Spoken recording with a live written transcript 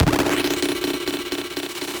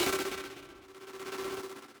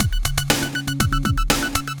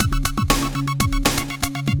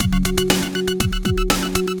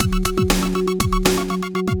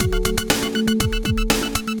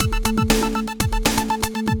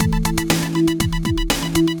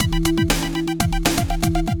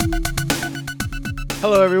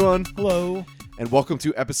Hello, everyone, Hello. and welcome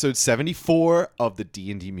to episode 74 of the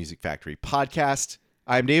D&D Music Factory podcast.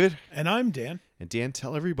 I'm David. And I'm Dan. And Dan,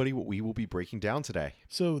 tell everybody what we will be breaking down today.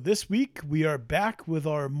 So this week we are back with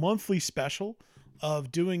our monthly special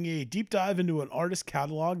of doing a deep dive into an artist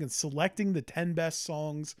catalog and selecting the 10 best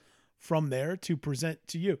songs from there to present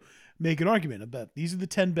to you. Make an argument about these are the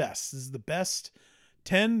 10 best. This is the best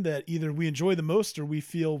 10 that either we enjoy the most or we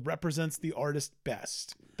feel represents the artist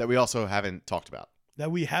best. That we also haven't talked about. That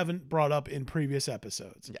we haven't brought up in previous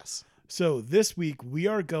episodes. Yes. So this week we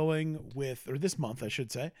are going with, or this month I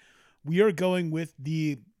should say, we are going with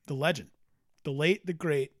the legend, the late, the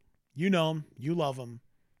great. You know him, you love him,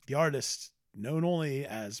 the artist known only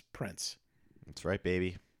as Prince. That's right,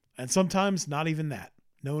 baby. And sometimes not even that,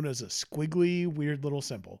 known as a squiggly, weird little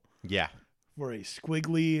symbol Yeah. for a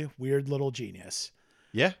squiggly, weird little genius.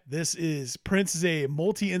 Yeah. Prince is a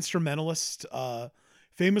multi-instrumentalist,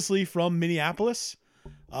 famously from Minneapolis,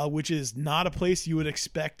 which is not a place you would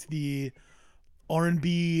expect the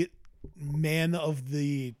R&B man of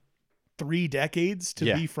the 3 decades to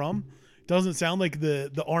be from. Doesn't sound like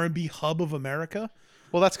the R&B hub of America.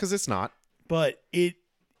 Well, that's because it's not. But it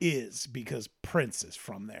is because Prince is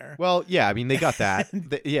from there. Well, yeah, I mean, they got that.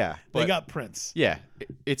 They got Prince. Yeah.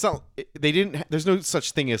 It's not, they didn't, there's no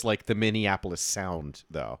such thing as like the Minneapolis sound,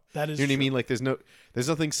 though. That is You know what I true. mean? Like there's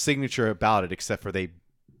nothing signature about it except for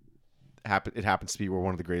it happens to be where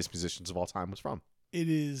one of the greatest musicians of all time was from. It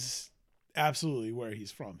is absolutely where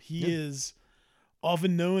he's from. He is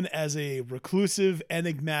often known as a reclusive,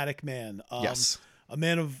 enigmatic man. Yes.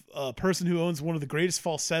 A person who owns one of the greatest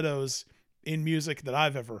falsettos in music that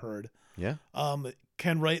I've ever heard. Yeah.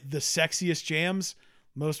 Can write the sexiest jams,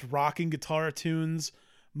 most rocking guitar tunes,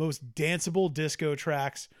 most danceable disco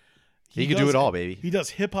tracks. He can do it all, baby. He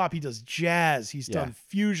does hip hop. He does jazz. He's done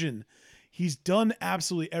fusion. He's done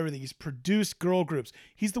absolutely everything. He's produced girl groups.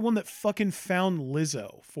 He's the one that fucking found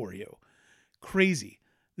Lizzo for you. Crazy.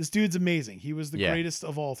 This dude's amazing. He was the greatest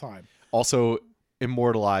of all time. Also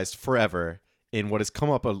immortalized forever in what has come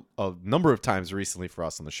up a number of times recently for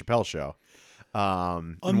us on the Chappelle Show.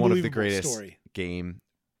 In one of the greatest story. game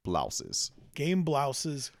blouses. Game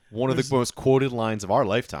blouses. One of the most quoted lines of our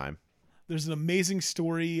lifetime. There's an amazing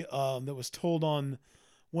story that was told on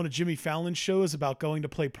one of Jimmy Fallon's shows about going to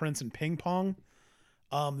play Prince in ping pong.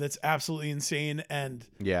 That's absolutely insane. And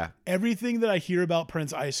everything that I hear about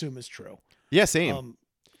Prince, I assume is true. Yeah, same.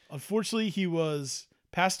 Unfortunately, he was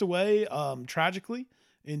passed away tragically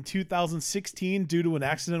in 2016 due to an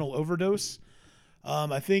accidental overdose.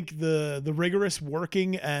 I think the rigorous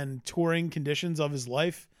working and touring conditions of his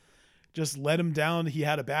life just let him down. He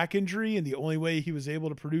had a back injury, and the only way he was able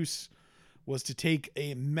to produce was to take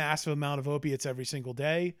a massive amount of opiates every single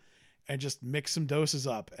day and just mix some doses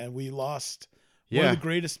up. And we lost one of the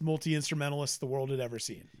greatest multi-instrumentalists the world had ever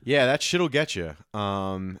seen. Yeah, that shit'll get you.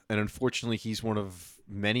 And unfortunately, he's one of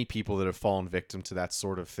many people that have fallen victim to that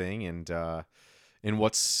sort of thing. And in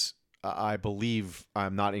what's, I believe,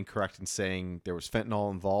 I'm not incorrect in saying there was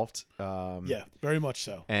fentanyl involved. Yeah, very much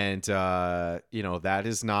so. And, that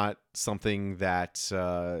is not something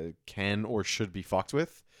that can or should be fucked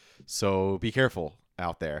with. So be careful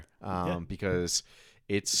out there because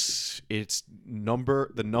the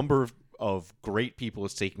number of great people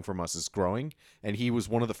it's taking from us is growing. And he was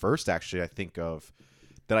one of the first, actually, I think of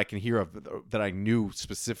that I can hear of that I knew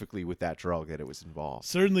specifically with that drug that it was involved.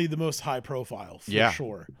 Certainly the most high profile for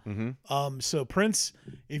sure. Mm-hmm. So Prince,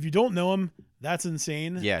 if you don't know him, that's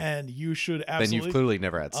insane. Yeah. And you should absolutely. Then you've clearly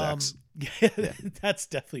never had sex. That's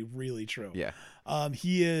definitely really true. Yeah.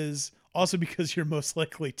 He is also because you're most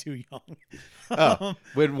likely too Oh,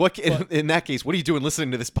 young. in that case, what are you doing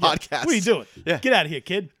listening to this podcast? Yeah, what are you doing? Yeah. Get out of here,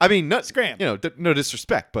 kid. I mean, Scram. No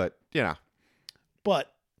disrespect, but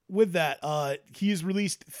But with that, he's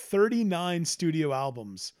released 39 studio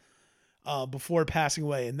albums before passing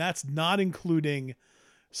away, and that's not including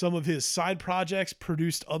some of his side projects,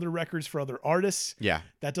 produced other records for other artists. Yeah.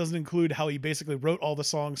 That doesn't include how he basically wrote all the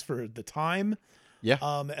songs for The Time. Yeah.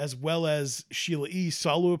 As well as Sheila E.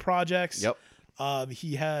 solo projects. Yep.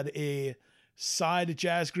 He had a side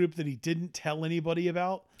jazz group that he didn't tell anybody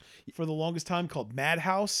about for the longest time called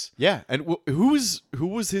Madhouse. Yeah. And who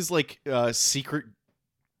was his secret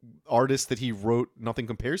artist that he wrote Nothing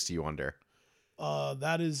Compares to You under?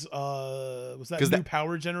 That is was that New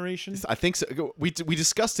Power Generation? I think so. We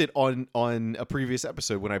discussed it on a previous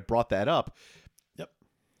episode when I brought that up. Yep.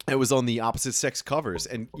 It was on the opposite sex covers,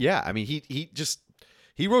 and I mean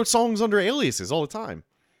he wrote songs under aliases all the time.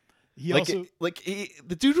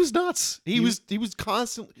 The dude was nuts. He was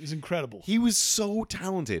constantly. He was incredible. He was so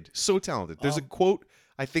talented, so talented. There's a quote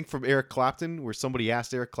I think from Eric Clapton where somebody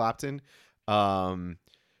asked Eric Clapton,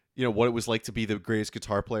 what it was like to be the greatest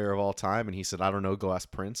guitar player of all time, and he said, "I don't know, go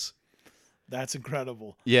ask Prince." That's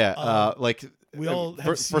incredible. Yeah, like we all have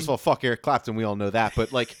first of all, fuck Eric Clapton, we all know that,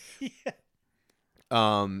 but like,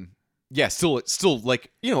 yeah, still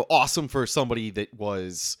like awesome for somebody that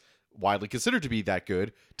was widely considered to be that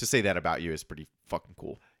good to say that about you is pretty fucking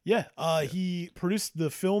cool. Yeah, he produced the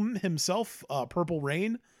film himself, Purple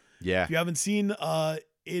Rain. Yeah, If you haven't seen,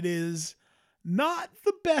 it is not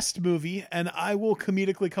the best movie, and I will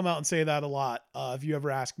comedically come out and say that a lot if you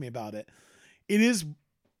ever ask me about it. It is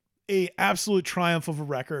a absolute triumph of a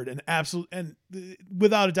record, and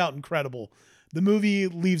without a doubt incredible. The movie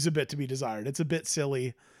leaves a bit to be desired. It's a bit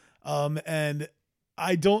silly, and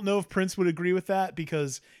I don't know if Prince would agree with that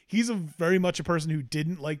because he's very much a person who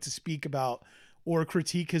didn't like to speak about or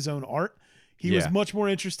critique his own art. He was much more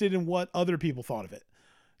interested in what other people thought of it.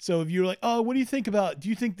 So if you're like, oh, what do you think do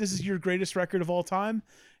you think this is your greatest record of all time?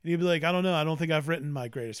 And he'd be like, I don't know. I don't think I've written my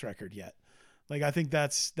greatest record yet. Like, I think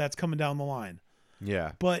that's coming down the line.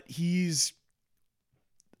 Yeah. But he's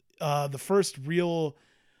the first real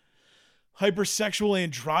hypersexual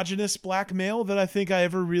androgynous black male that I think I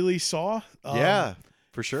ever really saw. Yeah,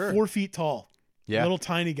 for sure. 4 feet tall. Yeah. Little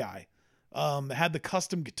tiny guy. Had the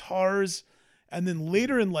custom guitars. And then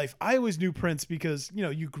later in life, I always knew Prince because,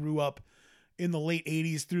 you grew up in the late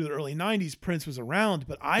 80s through the early 90s. Prince was around,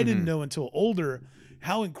 but I didn't know until older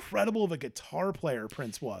how incredible of a guitar player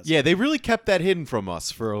Prince was. Yeah, they really kept that hidden from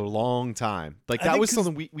us for a long time. Like, that was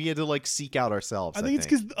something we had to, like, seek out ourselves. I think it's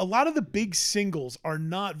because a lot of the big singles are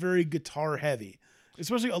not very guitar heavy.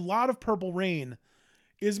 Especially a lot of Purple Rain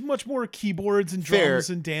is much more keyboards and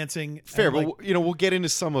drums and dancing. Fair, and but we'll get into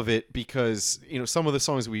some of it because, some of the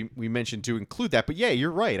songs we mentioned do include that. But yeah,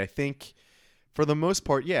 you're right. I think for the most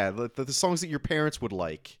part, yeah, the songs that your parents would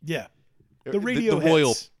like. Yeah. The radio the royal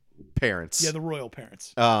hits. parents. Yeah, the royal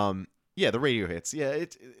parents. Yeah, the radio hits. Yeah,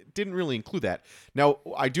 it didn't really include that. Now,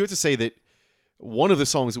 I do have to say that one of the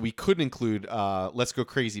songs that we couldn't include, Let's Go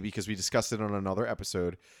Crazy, because we discussed it on another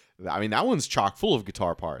episode. I mean, that one's chock full of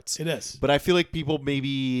guitar parts. It is. But I feel like people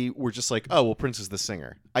maybe were just like, oh, well, Prince is the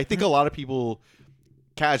singer. I think a lot of people,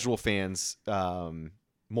 casual fans,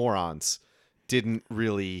 morons, didn't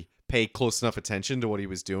really pay close enough attention to what he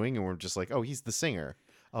was doing and were just like, oh, he's the singer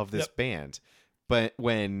of this band. But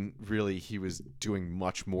when really he was doing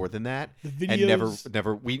much more than that, the videos, and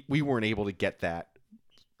never we weren't able to get that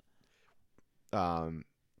from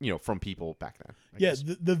people back then. I guess.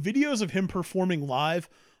 The videos of him performing live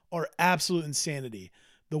are absolute insanity.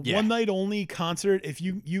 The one night only concert, if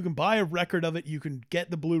you can buy a record of it, you can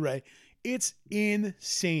get the Blu-ray. It's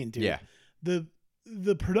insane, dude. Yeah.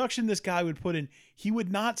 The production this guy would put in, he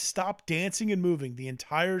would not stop dancing and moving the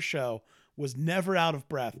entire show, was never out of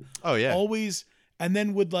breath. Oh yeah. Always, and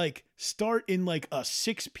then would like start in like a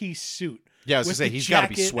 6-piece suit. Yeah, I was gonna say he's got to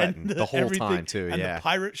be sweating the whole time too. And the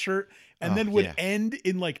pirate shirt, and then would end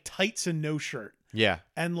in like tights and no shirt. Yeah.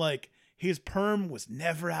 And like his perm was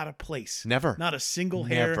never out of place. Never. Not a single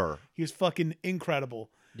hair. Never. He was fucking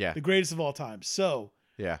incredible. Yeah. The greatest of all time. So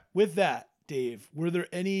yeah. With that, Dave, were there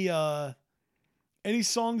any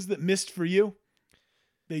songs that missed for you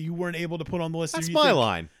that you weren't able to put on the list? That's my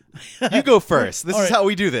line. You go first. This is how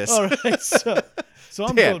we do this. All right. So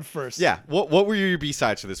I'm going first. Yeah. What were your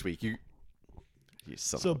B-sides for this week? You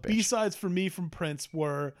son of a bitch. B-sides for me from Prince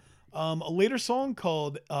were a later song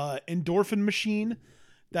called Endorphin Machine.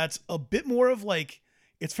 That's a bit more of like,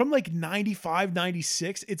 it's from like 95,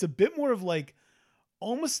 96. It's a bit more of like,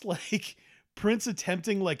 almost like Prince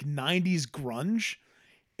attempting like 90s grunge.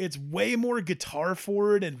 It's way more guitar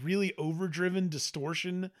forward and really overdriven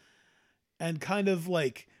distortion and kind of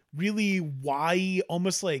like really why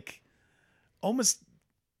almost like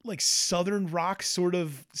Southern rock sort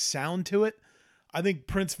of sound to it. I think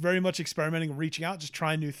Prince very much experimenting and reaching out, just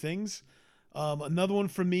trying new things. Another one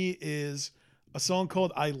for me is a song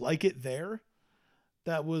called I Like It There.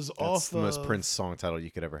 That was That's the most Prince song title you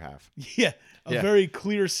could ever have. Yeah. Very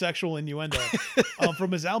clear sexual innuendo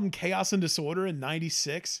from his album Chaos and Disorder in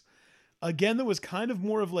 96. Again, that was kind of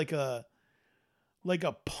more of like a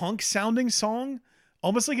punk sounding song,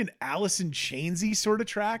 almost like an Alice in Chainsy sort of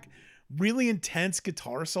track, really intense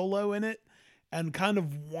guitar solo in it and kind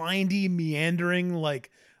of windy, meandering, like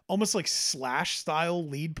almost like Slash style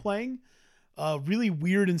lead playing. Really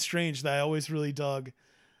weird and strange that I always really dug.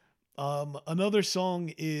 Another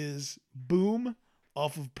song is Boom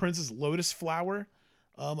off of Prince's Lotus Flower.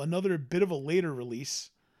 Another bit of a later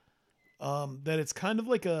release. That it's kind of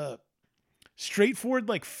like a straightforward,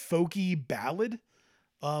 like folky ballad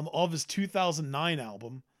of his 2009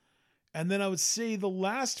 album. And then I would say the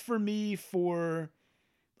last for me for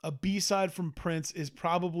a B-side from Prince is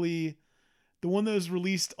probably the one that was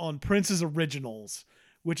released on Prince's Originals,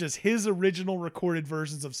 which is his original recorded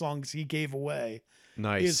versions of songs he gave away,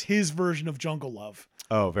 Nice. is his version of Jungle Love.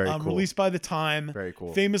 Oh, very cool. Released by The Time. Very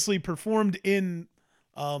cool. Famously performed in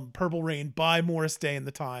Purple Rain by Morris Day and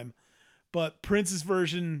The Time. But Prince's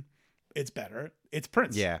version, it's better. It's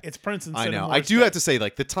Prince. Yeah. It's Prince instead I of know. Morris I do Day. have to say,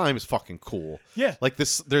 like, The Time is fucking cool. Yeah. Like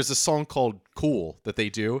this, there's a song called "Cool" that they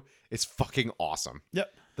do. It's fucking awesome.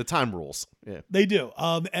 Yep. The Time rules. Yeah. They do.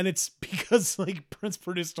 And it's because like Prince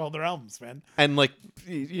produced all their albums, man. And like,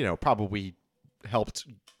 you know, probably helped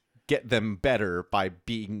get them better by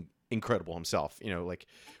being incredible himself. You know, like,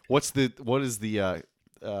 what is the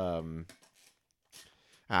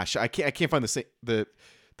I can't find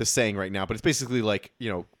the saying right now, but it's basically like, you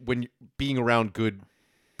know, when being around good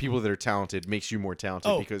people that are talented makes you more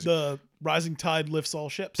talented because the rising tide lifts all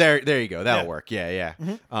ships. there you go. That'll Yeah. work. Yeah.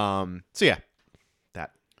 Mm-hmm. So yeah,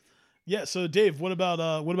 that. Yeah. So Dave, what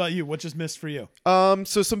about you? What just missed for you? So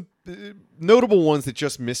some notable ones that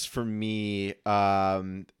just missed for me.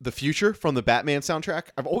 The Future from the Batman soundtrack.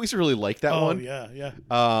 I've always really liked that one. Yeah.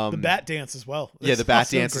 The The Bat Dance as well. Yeah, the Bat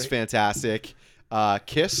also Dance is great. fantastic.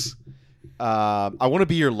 Kiss. I Want to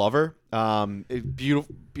Be Your Lover.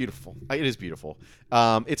 Beautiful. It is beautiful.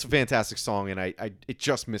 It's a fantastic song, and it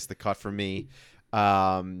just missed the cut for me.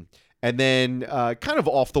 And then kind of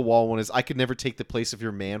off the wall one is I Could Never Take the Place of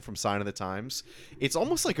Your Man from Sign of the Times. It's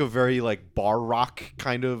almost like a very like bar rock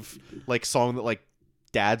kind of like song that like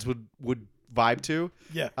dads would vibe to.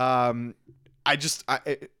 Yeah.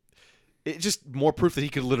 It's just more proof that he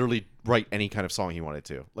could literally write any kind of song he wanted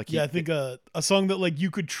to. Like, I think a song that like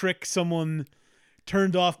you could trick someone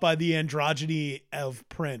turned off by the androgyny of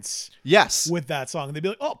Prince yes, with that song. They'd be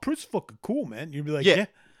like, "Oh, Prince is fucking cool, man." You'd be like, Yeah.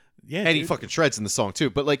 "Yeah." and he dude. fucking shreds in the song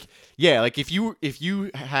too. But like, yeah, like if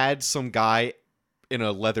you had some guy in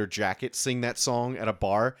a leather jacket sing that song at a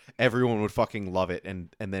bar, everyone would fucking love it. And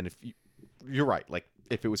then if you're right, like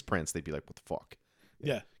if it was Prince, they'd be like, "What the fuck?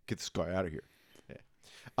 Yeah. Get this guy out of here."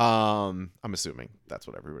 I'm assuming that's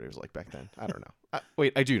what everybody was like back then. I don't know.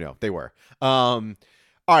 Wait, I do know they were. All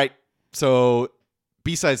right, so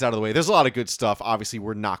B-sides out of the way. There's a lot of good stuff. Obviously,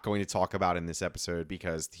 we're not going to talk about in this episode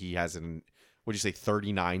because he has what'd you say,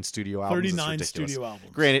 39 studio albums? That's 39 ridiculous. studio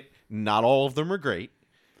albums. Granted, not all of them are great,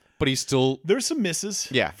 but he's still There's some misses.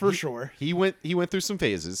 yeah for sure. He went through some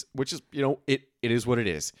phases, which is, you know, it is what it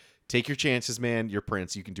is. Take your chances, man. You're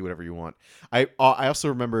Prince. You can do whatever you want. I also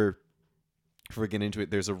remember, if we get into it,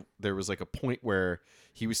 there was like a point where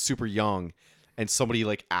he was super young and somebody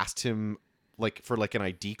like asked him like for like an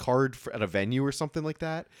ID card at a venue or something like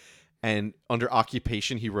that, and under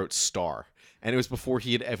occupation he wrote star, and it was before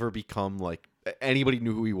he had ever become like anybody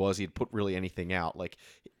knew who he was. He had put really anything out. Like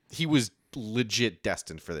he was legit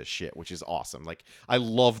destined for this shit, which is awesome. Like I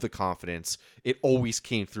love the confidence. It always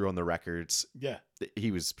came through on the records. Yeah.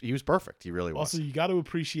 He was perfect. He really was. Also, you got to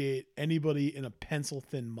appreciate anybody in a pencil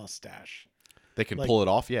thin mustache. They can like, pull it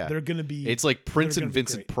off. Yeah. They're going to be It's like Prince they're and gonna be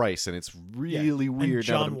Vincent great. Price, and it's really And weird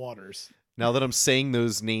John Waters. now that I'm saying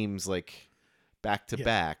those names like back to Yeah.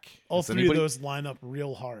 back. All Has three anybody, of those line up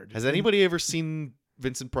real hard. has anybody ever seen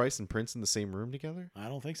Vincent Price and Prince in the same room together? I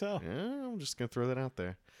don't think so. Yeah, I'm just gonna throw that out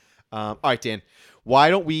there. All right, Dan. Why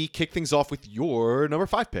don't we kick things off with your number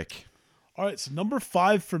 5 pick? All right, so number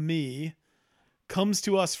 5 for me comes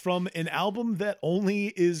to us from an album that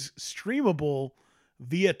only is streamable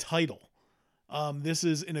via Tidal. This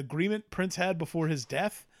is an agreement Prince had before his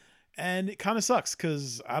death, and it kind of sucks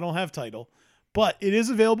because I don't have Tidal, but it is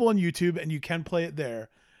available on YouTube and you can play it there.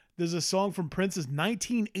 There's a song from Prince's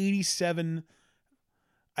 1987,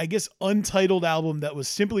 I guess, untitled album that was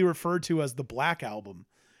simply referred to as the Black Album.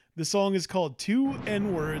 The song is called Two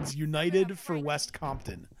N-Words United for West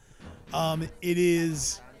Compton. It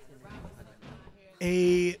is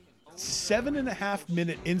a 7.5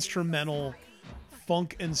 minute instrumental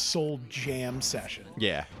funk and soul jam session.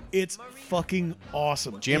 Yeah, It's fucking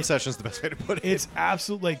awesome. jam session's the best way to put it. It's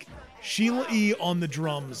absolute, like, Sheila E. on the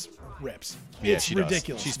drums rips. Yeah, It's she does.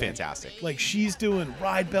 ridiculous. She's man. fantastic. Like, she's doing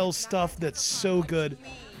Ride Bell stuff that's so good.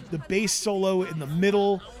 The bass solo in the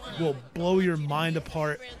middle will blow your mind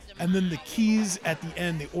apart. And then the keys at the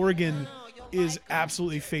end, the organ, is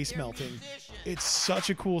absolutely face melting. It's such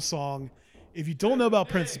a cool song. If you don't know about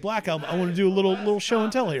Prince's Black Album, I want to do a little show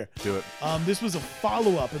and tell here. Do it. This was a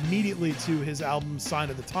follow-up immediately to his album Sign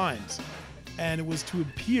of the Times, and it was to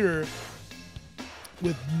appear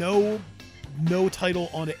with no title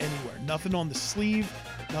on it anywhere. Nothing on the sleeve,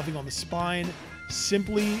 nothing on the spine,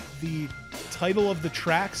 simply the title of the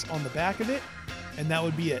tracks on the back of it, and that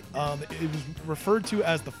would be it. It was referred to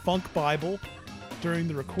as the Funk Bible during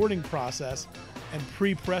the recording process and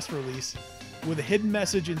pre-press release. with a hidden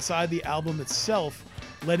message inside the album itself,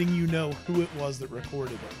 letting you know who it was that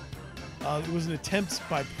recorded it. It was an attempt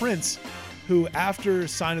by Prince, who after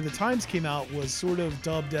Sign of the Times came out was sort of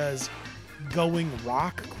dubbed as going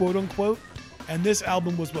rock, quote unquote. And this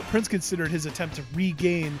album was what Prince considered his attempt to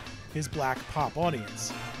regain his black pop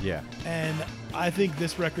audience. Yeah. And I think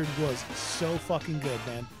this record was so fucking good,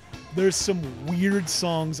 man. There's some weird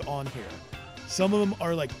songs on here. Some of them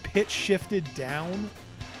are like pitch shifted down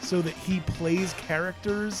so that he plays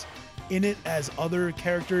characters in it as other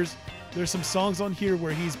characters. There's some songs on here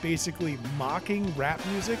where he's basically mocking rap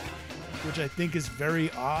music, which I think is very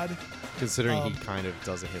odd. Considering he kind of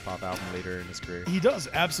does a hip-hop album later in his career. He does,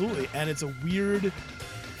 absolutely. And it's a weird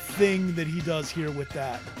thing that he does here with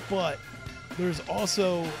that. But there's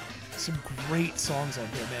also some great songs on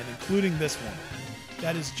here, man, including this one.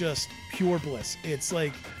 That is just pure bliss. It's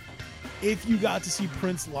like, if you got to see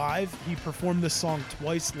Prince live, he performed this song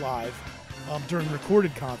twice live during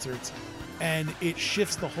recorded concerts, and it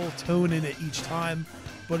shifts the whole tone in it each time.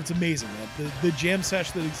 But it's amazing, man. The jam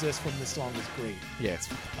sesh that exists from this song is great. Yeah, it's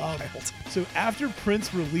wild. So after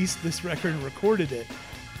Prince released this record and recorded it,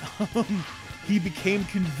 he became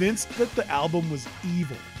convinced that the album was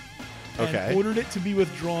evil and ordered it to be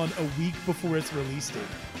withdrawn a week before its release date.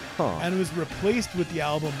 And it was replaced with the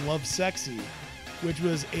album Love Sexy, which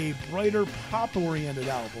was a brighter pop-oriented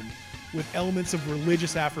album with elements of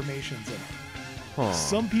religious affirmations in it.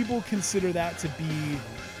 Some people consider that to be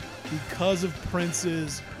because of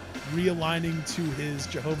Prince's realigning to his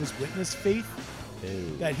Jehovah's Witness faith.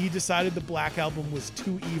 Ew. That he decided the Black Album was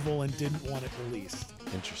too evil and didn't want it released.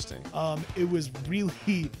 Interesting. It was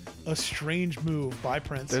really a strange move by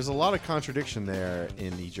Prince. There's a lot of contradiction there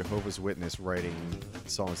in the Jehovah's Witness writing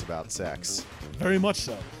songs about sex. Very much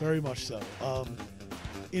so. Very much so.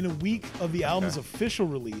 In a week of the album's official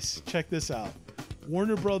release, check this out.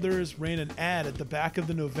 Warner Brothers ran an ad at the back of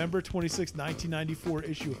the November 26, 1994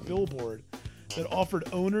 issue of Billboard that offered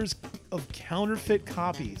owners of counterfeit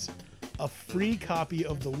copies a free copy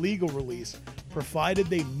of the legal release, provided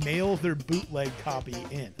they mail their bootleg copy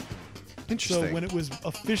in. Interesting. So when it was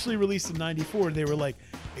officially released in 94, they were like,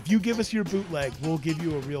 if you give us your bootleg, we'll give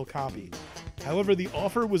you a real copy. However, the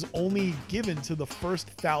offer was only given to the first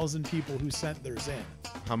 1,000 people who sent theirs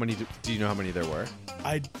in. How many do you know how many there were?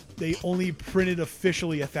 They only printed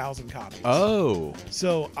officially 1,000 copies. Oh.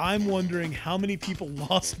 So I'm wondering how many people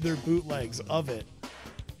lost their bootlegs of it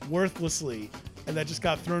worthlessly, and that just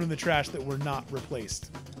got thrown in the trash that were not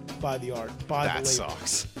replaced by the art, by the label. That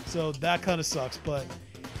sucks. So that kind of sucks, but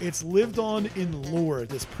it's lived on in lore,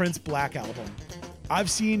 this Prince Black Album. I've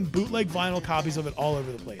seen bootleg vinyl copies of it all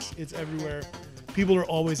over the place. It's everywhere. People are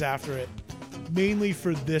always after it, mainly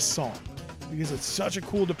for this song, because it's such a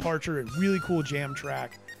cool departure and really cool jam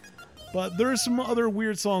track. But there are some other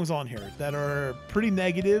weird songs on here that are pretty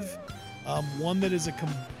negative. One that is a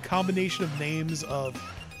combination of names of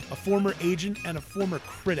a former agent and a former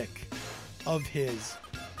critic of his.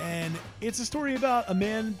 And it's a story about a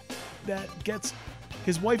man that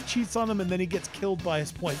his wife cheats on him and then he gets killed by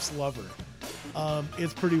his wife's lover.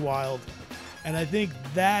 It's pretty wild. And I think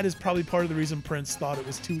that is probably part of the reason Prince thought it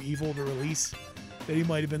was too evil to release. That he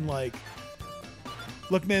might have been like,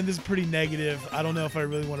 look, man, this is pretty negative. I don't know if I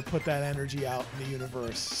really want to put that energy out in the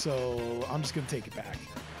universe. So I'm just going to take it back.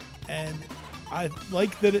 And I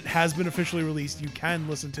like that it has been officially released. You can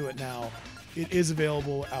listen to it now. It is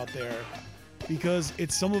available out there because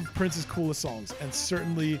it's some of Prince's coolest songs and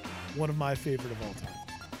certainly one of my favorite of all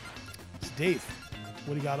time. So Dave,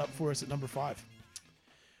 what do you got up for us at number 5?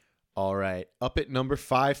 All right. Up at number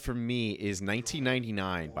 5 for me is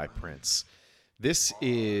 1999 by Prince. This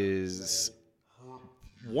is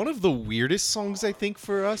one of the weirdest songs, I think,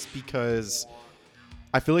 for us because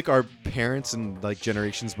I feel like our parents and like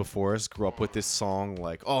generations before us grew up with this song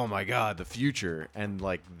like, oh my God, the future. And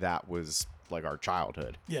like that was like our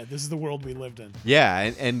childhood. Yeah, this is the world we lived in.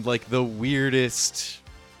 Yeah, and like the weirdest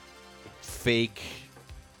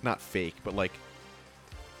not fake, but like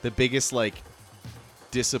the biggest like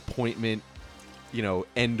disappointment,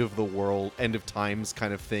 end of the world, end of times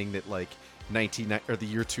kind of thing that like the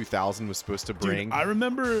year 2000 was supposed to bring. Dude, I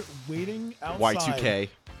remember waiting outside. Y2K.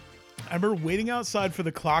 I remember waiting outside for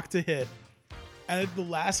the clock to hit, and at the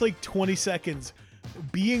last like 20 seconds,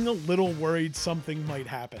 being a little worried something might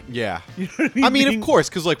happen. Yeah. You know what I mean? I mean, of course,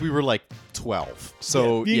 because like we were like 12.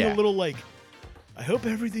 So being a little like, I hope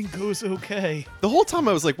everything goes okay. The whole time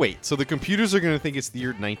I was like, wait, so the computers are going to think it's the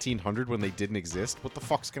year 1900 when they didn't exist? What the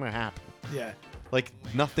fuck's going to happen? Yeah. Like,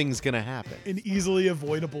 nothing's going to happen. An easily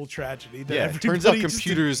avoidable tragedy. Yeah, it turns out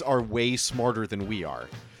computers are way smarter than we are.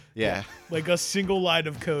 Yeah. Like a single line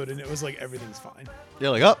of code, and it was like everything's fine.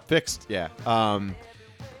 You're like, oh, fixed. Yeah.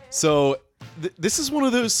 So this is one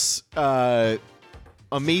of those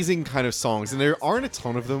amazing kind of songs, and there aren't a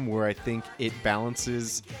ton of them where I think it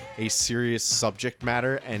balances a serious subject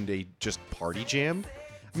matter and a just party jam.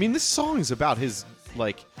 I mean, this song is about his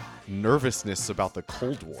like nervousness about the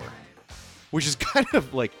Cold War, which is kind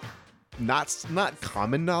of like not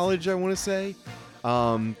common knowledge, I want to say.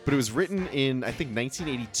 But it was written in, I think,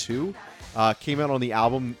 1982. Came out on the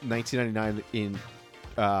album 1999 in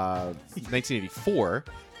 1984.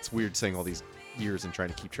 It's weird saying all these years and trying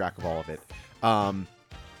to keep track of all of it.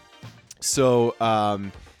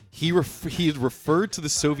 He had referred to the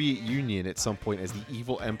Soviet Union at some point as the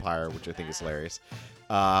evil empire, which I think is hilarious.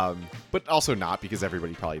 But also not, because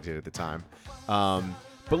everybody probably did at the time.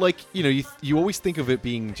 But like, you always think of it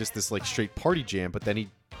being just this like straight party jam, but then you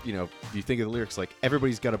think of the lyrics like,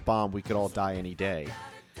 everybody's got a bomb, we could all die any day.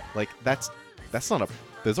 Like that's not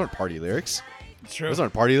those aren't party lyrics. It's true. Those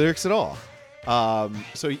aren't party lyrics at all.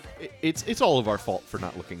 So it's all of our fault for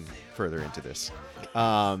not looking further into this.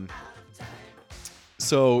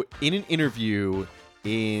 So in an interview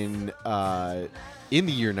in the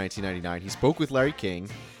year 1999, he spoke with Larry King,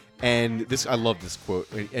 and I love this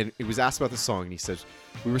quote. And it was asked about the song, and he says,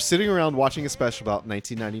 "We were sitting around watching a special about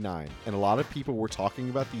 1999, and a lot of people were talking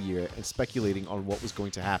about the year and speculating on what was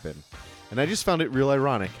going to happen. And I just found it real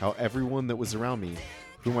ironic how everyone that was around me,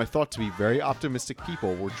 whom I thought to be very optimistic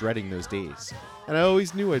people, were dreading those days. And I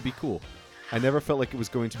always knew I'd be cool. I never felt like it was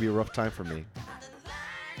going to be a rough time for me.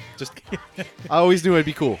 I always knew I'd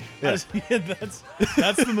be cool." Yeah.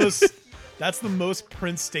 That's the most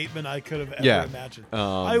Prince statement I could have ever imagined.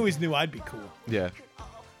 I always knew I'd be cool. Yeah.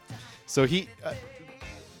 So he,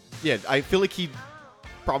 I feel like he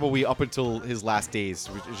probably up until his last days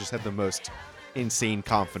just had the most insane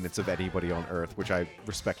confidence of anybody on Earth, which I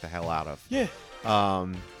respect the hell out of. Yeah.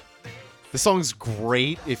 The song's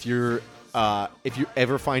great if you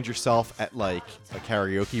ever find yourself at like a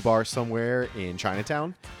karaoke bar somewhere in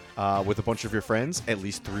Chinatown with a bunch of your friends. At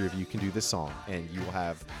least 3 of you can do this song, and you will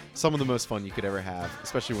have some of the most fun you could ever have,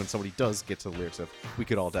 especially when somebody does get to the lyrics of "We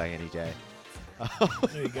could all die any day."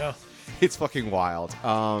 There you go. It's fucking wild.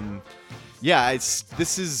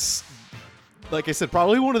 This is, like I said,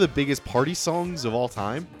 probably one of the biggest party songs of all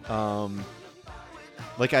time.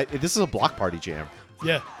 This is a block party jam.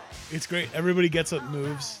 Yeah, it's great. Everybody gets up,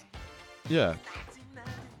 moves. Yeah.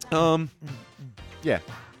 Yeah,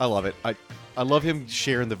 I love it. I love him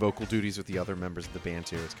sharing the vocal duties with the other members of the band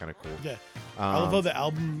too. It's kind of cool. Yeah. I love how the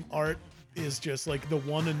album art is just like the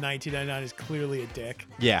one in 1999 is clearly a dick.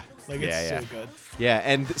 Yeah. Like it's so good. Yeah,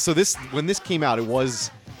 and so when this came out, it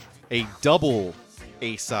was a double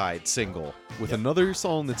A-side single with another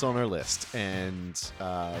song that's on our list. And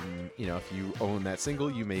if you own that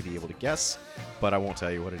single, you may be able to guess, but I won't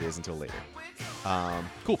tell you what it is until later.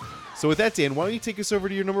 Cool. So with that, Dan, why don't you take us over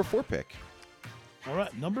to your number 4 pick? All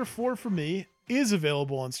right, number 4 for me is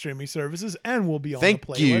available on streaming services and will be on Thank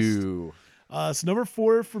the playlist. you. So number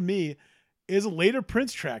 4 for me is a later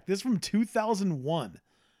Prince track. This is from 2001,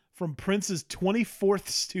 from Prince's 24th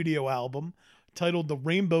studio album titled "The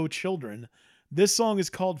Rainbow Children." This song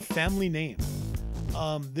is called "Family Name."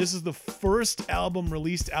 This is the first album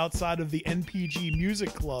released outside of the NPG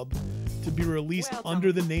Music Club to be released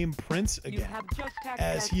under the name Prince again,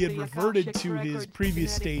 as he had reverted to his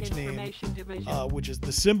previous stage name, which is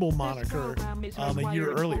the Symbol moniker, a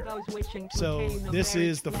year earlier. So this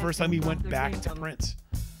is the first time he went back to Prince.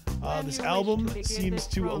 This album seems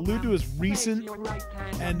to allude to his recent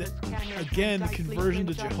and, again, conversion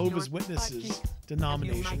to Jehovah's Witnesses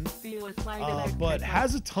denomination, but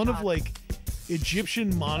has a ton of like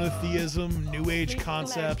Egyptian monotheism, New Age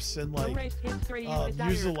concepts, and like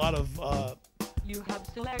uses a lot of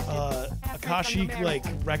Akashic like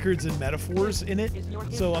records and metaphors in it.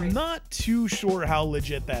 So I'm not too sure how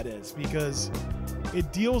legit that is, because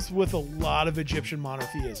it deals with a lot of Egyptian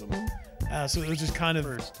monotheism. So it was just kind of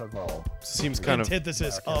seems kind of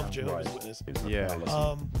antithesis of Jehovah's Witness.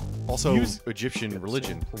 Yeah. Also, Egyptian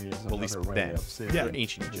religion, at least then. Yeah.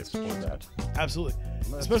 Ancient Egyptian. Absolutely.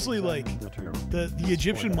 Especially like the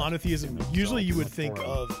Egyptian monotheism. Usually you would think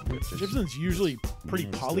of Egyptians usually pretty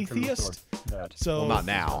polytheist. So well, not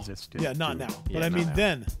now. Yeah, not now. Yeah, but I mean now.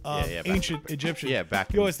 Then ancient back, Egyptian. Yeah,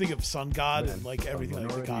 back. You always think of sun god and like everything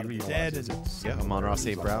like the god of the dead. And yeah, Amon-Ra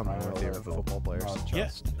St. Brown, one of my favorite football players. Yeah.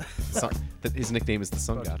 His nickname is the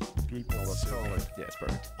Sun God. Yeah, it's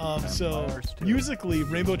perfect. So musically,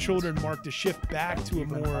 Rainbow Children marked a shift back to a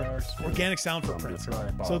more organic sound for Prince.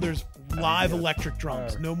 So there's live electric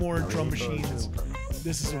drums, no more drum machines.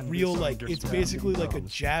 This is a real, like, it's basically like a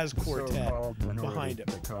jazz quartet behind it,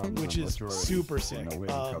 which is super sick.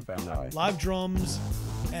 Live drums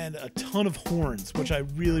and a ton of horns, which I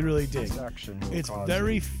really, really dig. It's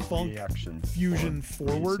very funk fusion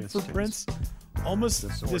forward for Prince.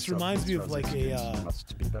 Almost, this reminds me of like a,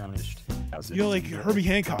 like Herbie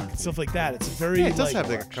Hancock and stuff like that. It's very, it does like, have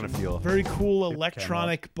that kind of feel. very cool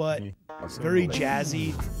electronic, but very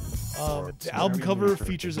jazzy. The album cover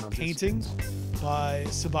features a painting by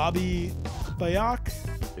Sababi Bayak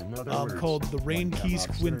called the Rain Keys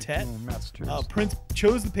Quintet. Prince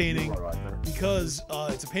chose the painting because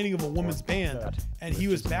it's a painting of a woman's band, and he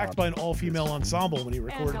was backed by an all-female ensemble when he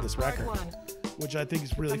recorded this record, which I think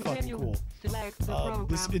is really fucking cool.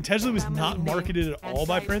 This intentionally was not marketed at all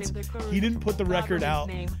by Prince. He didn't put the record out,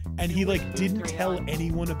 and he like didn't tell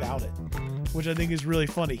anyone about it, which I think is really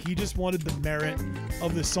funny. He just wanted the merit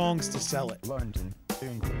of the songs to sell it.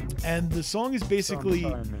 And the song is basically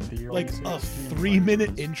like a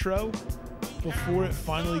 3-minute intro before it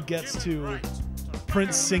finally gets to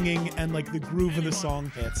Prince singing and like the groove of the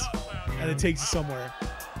song hits, and it takes you somewhere.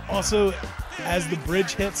 Also, as the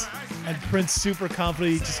bridge hits and Prince super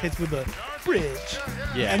confidently just hits with a bridge,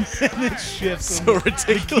 and then it shifts. So and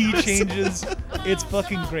ridiculous. The key changes. It's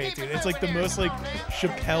fucking great, dude. It's like the most like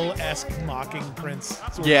Chappelle-esque mocking Prince.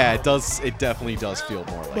 Sort Yeah, of. it does. It definitely does feel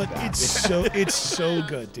more like But that. it's so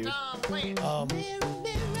good, dude.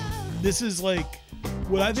 This is like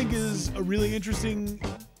what I think is a really interesting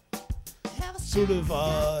sort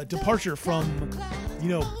of departure from,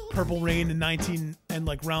 Purple Rain and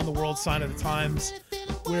like Round the World, Sign of the Times,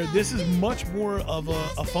 where this is much more of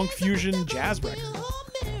a funk fusion jazz record.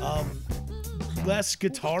 Less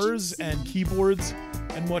guitars and keyboards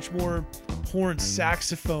and much more horn,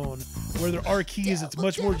 saxophone. Where there are keys, it's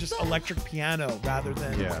much more just electric piano rather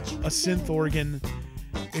than a synth organ.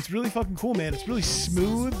 It's really fucking cool, man. It's really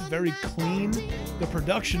smooth, very clean. The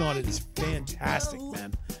production on it is fantastic,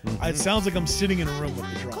 man. It sounds like I'm sitting in a room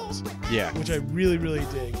with the drums. Yeah. Which I really, really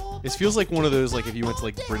dig. It feels like one of those, like if you went to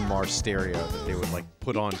like Bryn Mawr Stereo, that they would like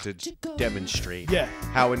put on to demonstrate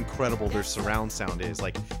how incredible their surround sound is.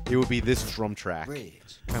 Like it would be this drum track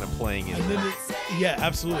kind of playing in. And then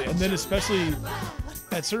absolutely. And then especially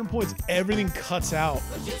at certain points, everything cuts out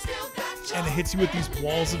and it hits you with these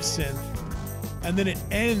walls of synth. And then it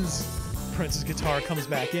ends, Prince's guitar comes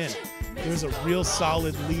back in. There's a real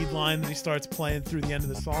solid lead line that he starts playing through the end of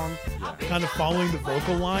the song, kind of following the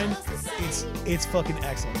vocal line. It's fucking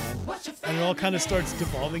excellent, man. And it all kind of starts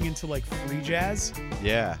devolving into like free jazz.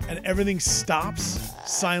 Yeah. And everything stops,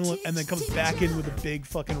 silent, and then comes back in with a big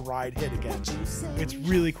fucking ride hit again. It's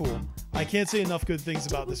really cool. I can't say enough good things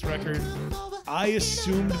about this record. I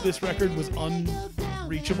assumed this record was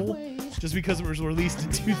unreachable just because it was released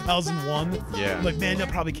in 2001. Yeah. I'm like, man, I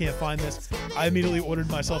probably can't find this. I immediately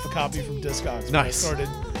ordered myself a copy from Discogs. Nice. I started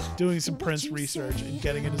doing some Prince research and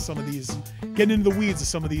getting into the weeds of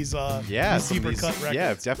some of these deeper cut records.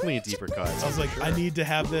 Yeah, definitely a deeper cut. I was like, I need to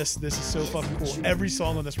have this. This is so fucking cool. Every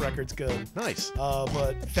song on this record's good. Nice.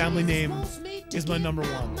 But Family Name is my number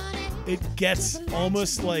one. It gets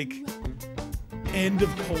almost like end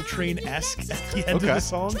of Coltrane-esque at the end of the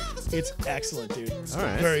song. It's excellent, dude. All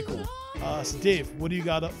right. Very cool. So Dave, what do you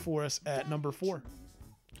got up for us at number 4?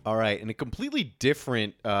 All right, in a completely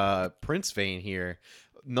different Prince vein here,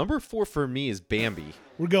 number 4 for me is Bambi.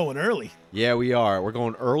 We're going early. Yeah, we are. We're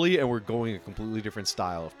going early, and we're going a completely different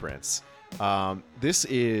style of Prince. This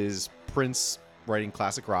is Prince writing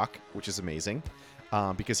classic rock, which is amazing,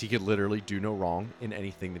 because he could literally do no wrong in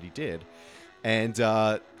anything that he did. And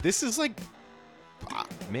this is like,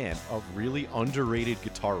 man, a really underrated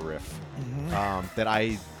guitar riff that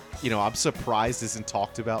I'm surprised isn't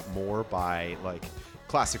talked about more by like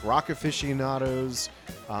classic rock aficionados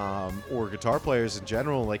or guitar players in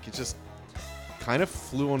general. Like it just kind of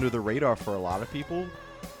flew under the radar for a lot of people,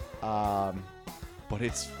 but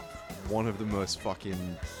it's one of the most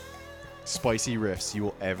fucking spicy riffs you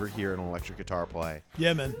will ever hear an electric guitar play.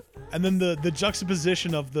 Yeah, man. And then the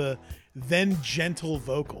juxtaposition of the then gentle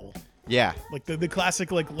vocal. Yeah. Like the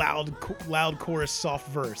classic like loud chorus, soft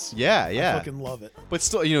verse. Yeah. I fucking love it. But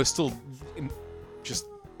still, just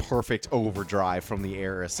perfect overdrive from the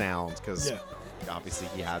era sound, because obviously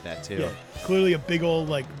he had that too. Yeah. Clearly a big old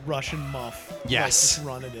like Russian muff. Yes. Like, just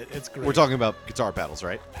running it. It's great. We're talking about guitar pedals,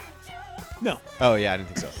 right? No. Oh yeah, I didn't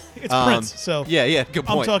think so. It's Prince, so yeah, good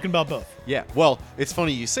point. I'm talking about both. Yeah, well, it's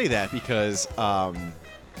funny you say that because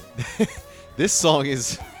this song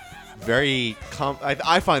is very.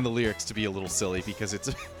 I find the lyrics to be a little silly because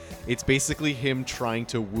it's basically him trying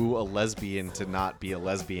to woo a lesbian to not be a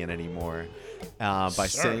lesbian anymore by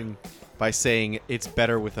saying it's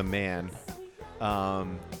better with a man.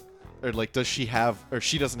 Or like, does she have, or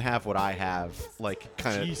she doesn't have what I have? Like,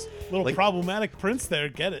 kind of. Jeez, little like- problematic Prince there.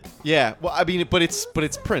 Get it? Yeah. Well, I mean, but it's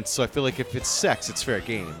Prince, so I feel like if it's sex, it's fair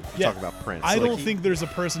game. We're Yeah. talking about Prince. I Like, don't think there's a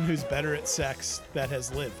person who's better at sex that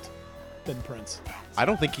has lived than Prince. I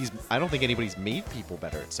don't think anybody's made people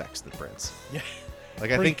better at sex than Prince. Yeah. Like,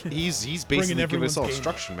 I think he's basically giving everyone's us all game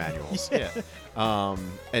instruction up. manuals. Yeah. Yeah.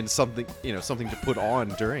 And something to put on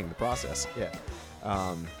during the process.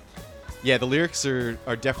 Yeah. Yeah, the lyrics are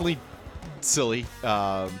definitely silly.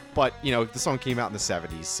 But the song came out in the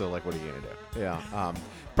 70s, so like, what are you gonna do? Yeah.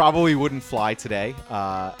 Probably wouldn't fly today.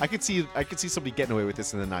 I could see somebody getting away with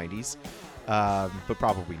this in the 90s, but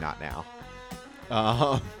probably not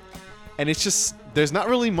now. And it's just, there's not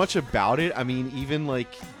really much about it. I mean, even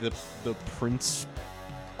like the Prince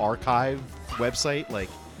archive website, like,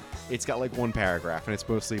 it's got like one paragraph, and it's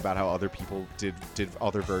mostly about how other people did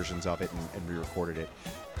other versions of it and re-recorded it.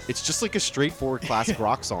 It's just like a straightforward classic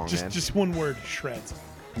rock song, man. Just one word, shreds.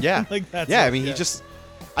 Yeah. Like, that's yeah, it, I mean, yeah.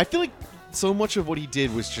 I feel like so much of what he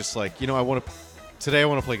did was just like, today I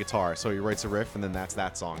want to play guitar. So he writes a riff, and then that's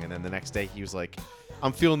that song. And then the next day he was like,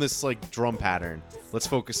 I'm feeling this like drum pattern. Let's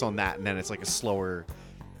focus on that. And then it's like a slower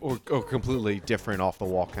or completely different off the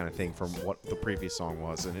wall kind of thing from what the previous song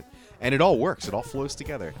was. And it all works. It all flows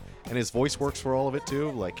together. And his voice works for all of it too.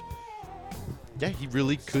 Like, yeah, he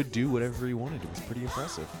really could do whatever he wanted. It was pretty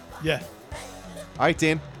impressive. Yeah. All right,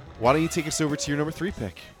 Dan, why don't you take us over to your number 3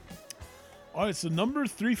 pick? All right, so number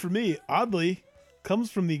 3 for me, oddly, comes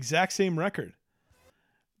from the exact same record.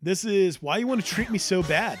 This is Why You Want to Treat Me So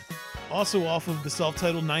Bad, also off of the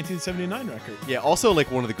self-titled 1979 record. Yeah, also like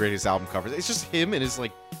one of the greatest album covers. It's just him and his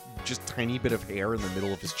like just tiny bit of hair in the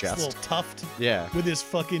middle of his This little chest. tuft Yeah. with his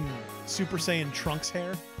fucking Super Saiyan Trunks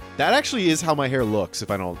hair. That actually is how my hair looks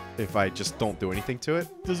if I just don't do anything to it.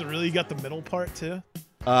 Does it really got the middle part too?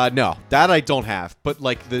 No, that I don't have. But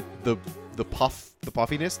like the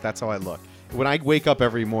puffiness, that's how I look. When I wake up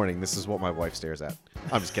every morning, this is what my wife stares at.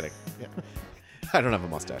 I'm just kidding. Yeah. I don't have a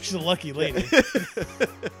mustache. She's a lucky lady.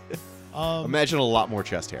 Imagine a lot more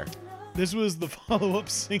chest hair. This was the follow-up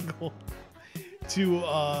single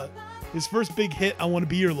to his first big hit, "I Want to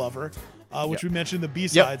Be Your Lover," which Yep. we mentioned. The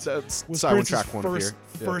B-sides that's was side one, Prince's track one of first here.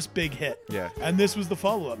 Yeah. first big hit. Yeah. And this was the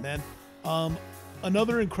follow-up, man.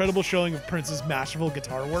 Another incredible showing of Prince's masterful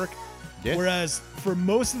guitar work. Yeah. Whereas for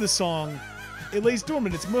most of the song, it lays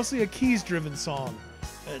dormant. It's mostly a keys-driven song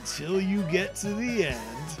until you get to the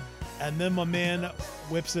end, and then my man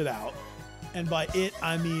whips it out. And by it,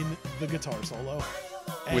 I mean the guitar solo.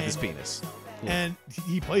 With his penis. Yeah. And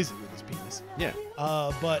he plays it with his penis. Yeah.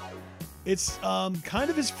 But it's kind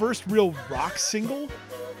of his first real rock single,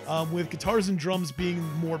 with guitars and drums being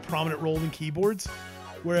more prominent role than keyboards.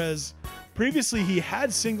 Whereas previously he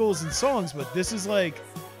had singles and songs, but this was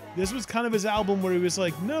kind of his album where he was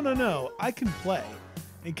like, no, I can play.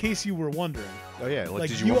 In case you were wondering. Oh yeah. Like,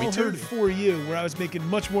 did you you want all me to? heard For You, where I was making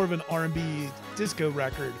much more of an R&B disco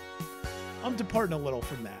record. I'm departing a little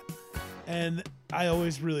from that. And I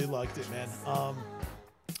always really liked it, man.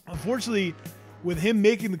 Unfortunately, with him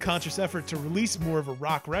making the conscious effort to release more of a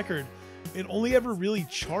rock record, it only ever really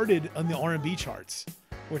charted on the R&B charts,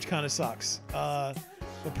 which kind of sucks. But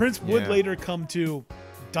Prince would Yeah. later come to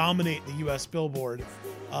dominate the U.S. Billboard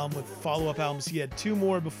with follow-up albums. He had 2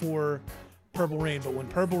 more before Purple Rain, but when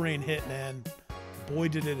Purple Rain hit, man, boy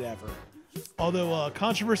did it ever. Although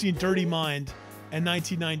Controversy and Dirty Mind and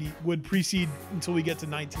 1990 would precede until we get to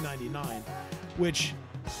 1999, which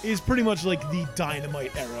is pretty much like the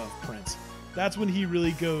dynamite era of Prince. That's when he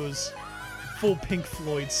really goes full Pink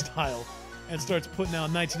Floyd style and starts putting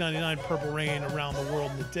out 1999 Purple Rain, Around the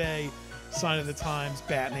World in a Day, Sign of the Times,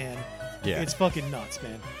 Batman. Yeah. It's fucking nuts,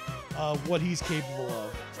 man. What he's capable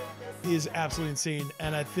of is absolutely insane.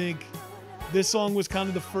 And I think this song was kind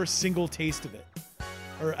of the first single taste of it.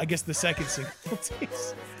 Or I guess the second single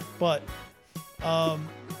taste. But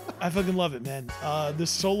I fucking love it, man. The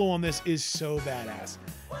solo on this is so badass.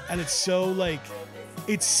 And it's so like,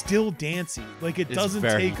 it's still dancey. Like it It's doesn't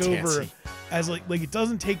very take over dancey. as like it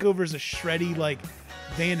doesn't take over as a shreddy like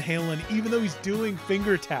Van Halen, even though he's doing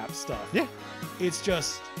finger tap stuff. Yeah. It's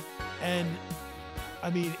just, and I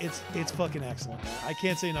mean, it's fucking excellent, man. I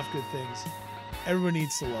can't say enough good things. Everyone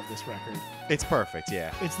needs to love this record. It's perfect.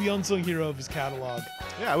 Yeah. It's the unsung hero of his catalog.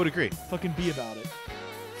 Yeah, I would agree. Fucking be about it.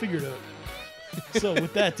 Figure it out. So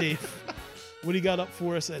with that, Dave, what do you got up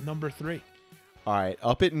for us at number 3? All right,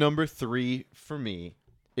 up at number 3 for me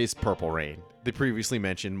is Purple Rain. They previously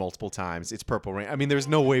mentioned multiple times. It's Purple Rain. I mean, there's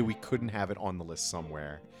no way we couldn't have it on the list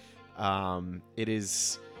somewhere. It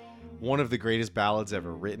is one of the greatest ballads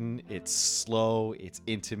ever written. It's slow, it's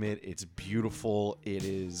intimate, it's beautiful. It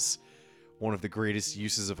is one of the greatest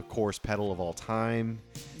uses of a chorus pedal of all time.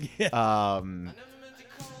 Yeah.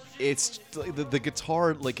 It's like the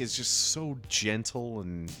guitar like is just so gentle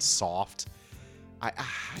and soft. I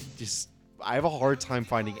have a hard time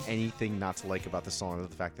finding anything not to like about the song, other than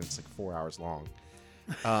the fact that it's like 4 hours long.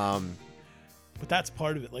 But that's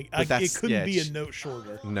part of it. Like, that's- it couldn't yeah, be a it's- note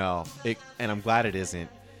shorter. No, and I'm glad it isn't.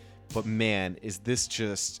 But man, is this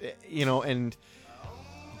just and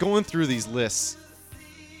going through these lists,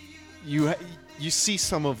 you see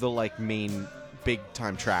some of the like main big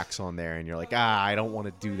time tracks on there, and you're like, I don't want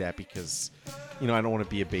to do that because I don't want to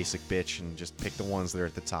be a basic bitch and just pick the ones that are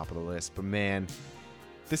at the top of the list. But man,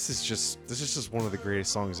 this is just one of the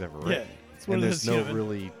greatest songs ever written. Yeah, it's one And of there's those, no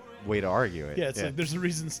really way to argue it. Yeah, it's like there's a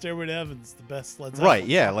reason Stairway to Heaven's the best Led Zeppelin right.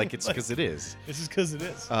 Yeah, song. like it's because it is. It's just because it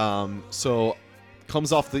is. So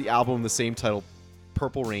comes off the album the same title,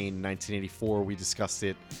 Purple Rain, 1984. We discussed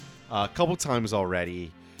it a couple times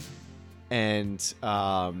already, and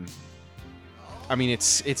I mean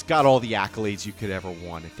it's got all the accolades you could ever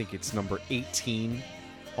want. I think it's number 18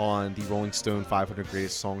 on the Rolling Stone 500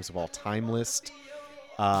 Greatest Songs of All Time list.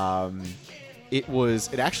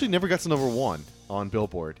 It actually never got to number 1 on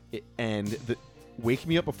Billboard, and the Wake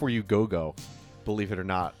Me Up Before You Go, believe it or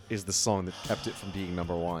not, is the song that kept it from being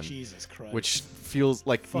number 1. Jesus Christ. Which feels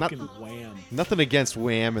like fucking Wham. nothing against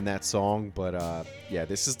Wham in that song, but yeah,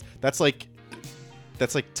 that's like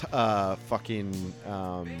fucking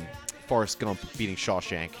Forrest Gump beating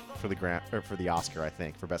Shawshank for the Oscar, I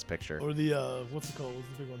think, for Best Picture. Or the what's it called? What's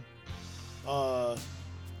the big one?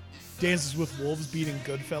 Dances with Wolves beating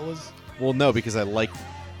Goodfellas. Well, no, because I like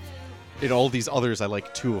in all these others, I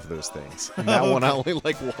like 2 of those things. And that one I only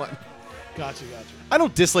like 1. Gotcha. I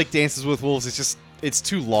don't dislike Dances with Wolves. It's just it's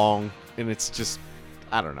too long, and it's just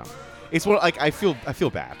I don't know. It's what like I feel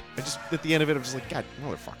bad. I just at the end of it, I'm just like, God,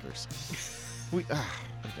 motherfuckers. God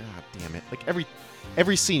damn it! Like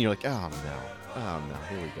every scene, you're like, oh no,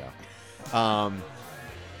 here we go.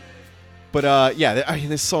 But yeah, I mean,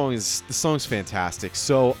 the song's fantastic.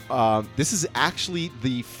 So this is actually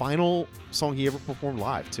the final song he ever performed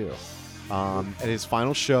live too. At his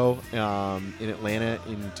final show in Atlanta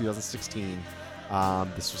in 2016.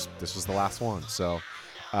 This was the last one. So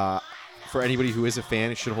for anybody who is a fan,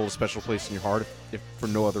 it should hold a special place in your heart, if for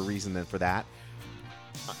no other reason than for that.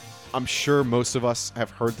 I'm sure most of us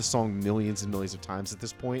have heard the song millions and millions of times at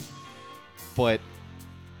this point, but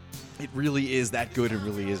it really is that good and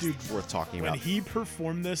really is worth talking When about. he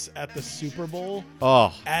performed this at the Super Bowl,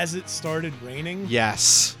 Oh, as it started raining,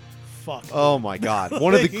 yes. fuck. Oh my God.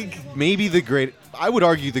 One of the maybe the great. I would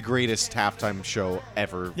argue the greatest halftime show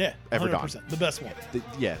ever. Yeah, ever 100%. done. The best one.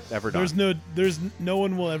 Ever done. There's no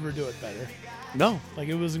one will ever do it better. No. Like,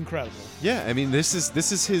 it was incredible. Yeah, I mean this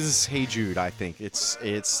is his Hey Jude. I think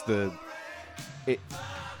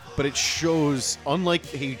but it shows, unlike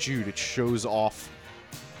Hey Jude, it shows off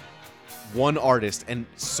one artist and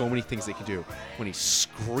so many things they can do. When he's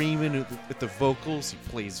screaming at the vocals, he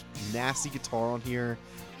plays nasty guitar on here.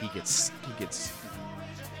 He gets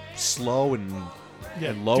slow and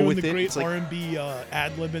low doing with the it. great It's like, R&B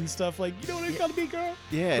ad-lib and stuff. Like, you know what it's gotta be, girl?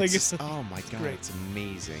 yeah, Like, it's oh my God, great. it's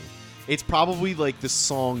amazing. It's probably like the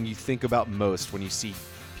song you think about most when you see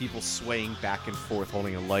people swaying back and forth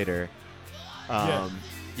holding a lighter.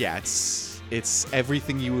 Yeah, it's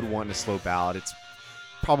everything you would want in a slow ballad. It's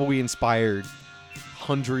probably inspired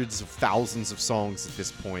hundreds of thousands of songs at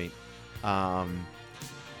this point.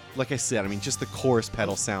 Like I said, I mean, just the chorus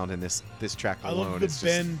pedal sound in this track I alone. love the is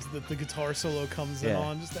bend that the guitar solo comes in Yeah.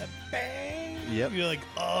 on. Just that bang. Yep. You're like,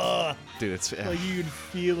 ugh. dude, it's Like, you can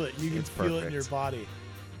feel it. You can It's feel it in your perfect. body.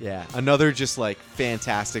 yeah, another just like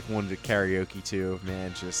fantastic one to karaoke to,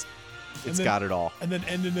 man. Just it's then- got it all. And then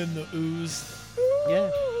ending in the ooze.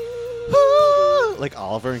 Yeah. Like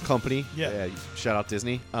Oliver and Company. Yeah. Shout out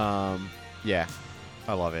Disney. Yeah,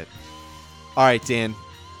 I love it. All right, Dan,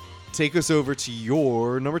 take us over to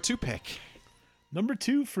your number 2 pick. Number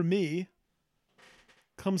 2 for me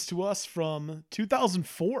comes to us from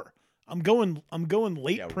 2004. I'm going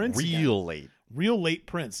late Prince again. Real late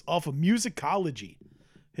Prince off of Musicology.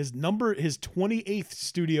 His 28th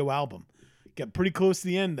studio album. Get pretty close to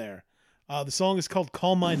the end there. The song is called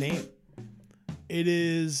Call My Name. It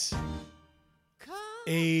is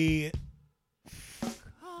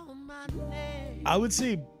I would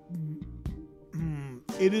say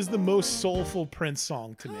it is the most soulful Prince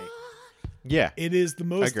song to me. Yeah. It is the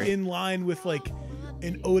most agree. in line with like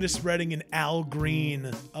an Otis Redding and Al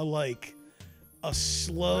Green, a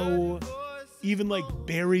slow, even like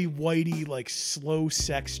Barry Whitey, like slow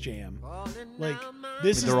sex jam. Like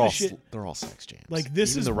this is they're the all shit. they're all sex jams. Like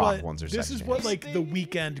this Even is the rock what ones are this sex is what jams. like The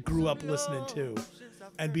Weeknd grew up listening to.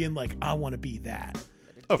 and being like, I want to be that.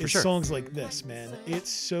 Oh, for It's sure. songs like this, man. It's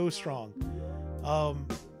so strong.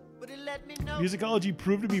 Musicology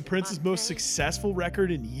proved to be Prince's most successful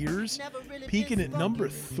record in years, peaking at number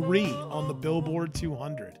 3 on the Billboard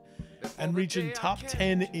 200 and reaching top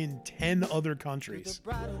 10 in 10 other countries.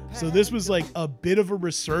 So this was like a bit of a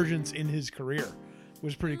resurgence in his career, which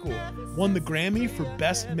was pretty cool. Won the Grammy for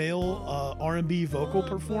Best Male R&B Vocal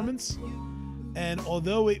Performance. And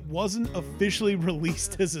although it wasn't officially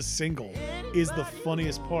released as a single, is the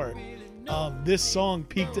funniest part. This song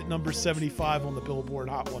peaked at number 75 on the Billboard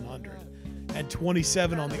Hot 100 and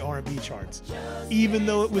 27 on the R&B charts, even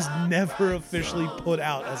though it was never officially put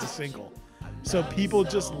out as a single. So people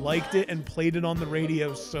just liked it and played it on the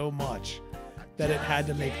radio so much that it had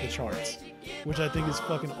to make the charts, which I think is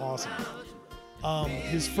fucking awesome.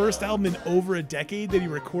 His first album in over a decade that he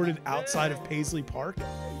recorded outside of Paisley Park,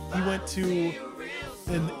 he went to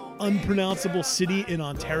an unpronounceable city in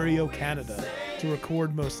Ontario, Canada, to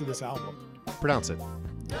record most of this album. Pronounce it.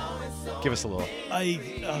 Give us a little.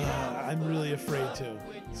 I'm really afraid to.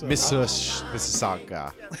 So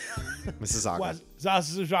Mississauga. Mississauga.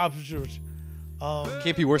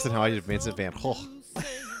 Can't be worse than how I did Vincent Van Gogh.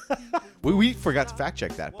 we forgot to fact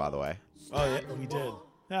check that, by the way. Oh yeah, we did.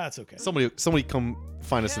 That's okay. Somebody come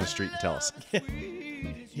find us in the street and tell us.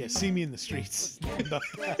 Yeah, see me in the streets.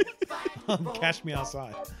 Catch me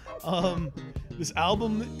outside. This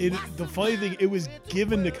album, the funny thing, it was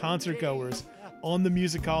given to concert goers on the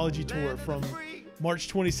Musicology tour from March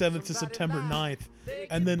 27th to September 9th,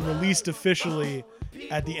 and then released officially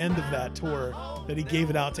at the end of that tour that he gave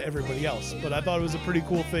it out to everybody else. But I thought it was a pretty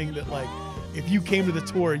cool thing that, like, if you came to the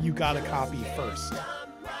tour, you got a copy first.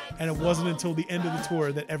 And it wasn't until the end of the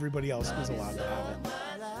tour that everybody else was allowed to have it,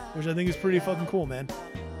 which I think is pretty fucking cool, man.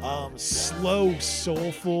 Slow,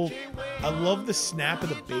 soulful. I love the snap of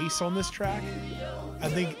the bass on this track. I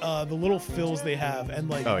think the little fills they have, and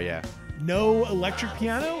like, Oh yeah. no electric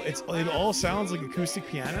piano. It all sounds like acoustic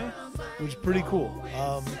piano, which is pretty cool.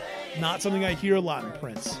 Not something I hear a lot in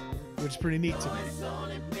Prince, which is pretty neat to me.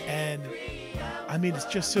 And I mean, it's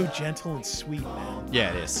just so gentle and sweet, man.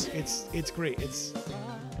 Yeah, it is. It's great.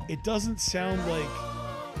 It doesn't sound like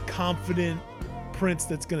confident Prince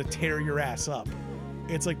that's gonna tear your ass up.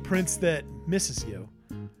 It's like Prince that misses you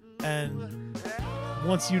and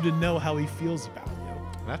wants you to know how he feels about you.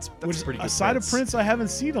 That's Which, pretty good. aside Prince. of Prince, I haven't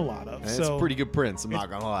seen a lot of. And So it's pretty good Prince. I'm not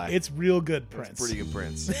gonna lie. it's real good Prince. Pretty good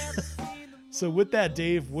Prince. So with that,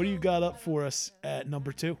 Dave, what do you got up for us at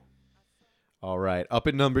number 2? All right, up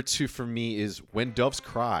at number 2 for me is "When Doves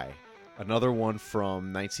Cry," another one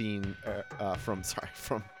from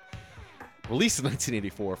released in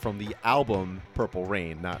 1984 from the album Purple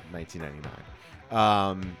Rain, not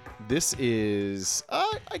 1999. This is,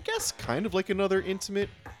 I guess, kind of like another intimate,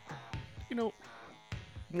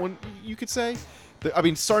 one you could say. I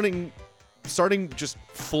mean, starting just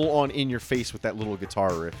full on in your face with that little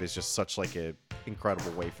guitar riff is just such like a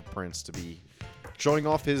incredible way for Prince to be showing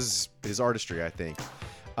off his artistry, I think.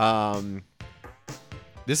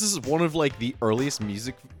 This is one of like the earliest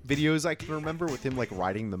music videos I can remember with him like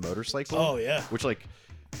riding the motorcycle. Oh yeah. Which like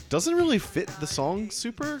doesn't really fit the song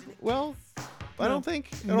super well. I don't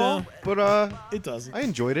think at No. all. But It doesn't. I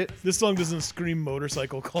enjoyed it. This song doesn't scream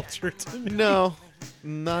motorcycle culture to me. No,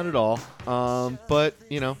 not at all. But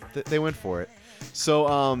they went for it.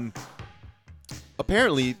 So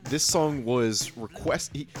apparently this song was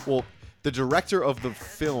the director of the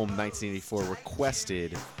film 1984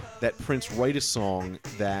 requested that Prince write a song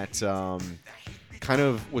that kind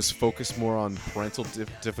of was focused more on parental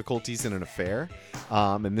difficulties in an affair,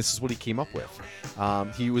 and this is what he came up with.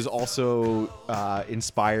 He was also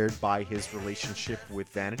inspired by his relationship with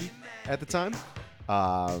Vanity at the time,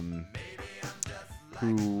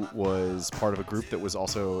 who was part of a group that was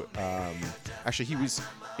also actually he was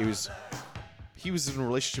in a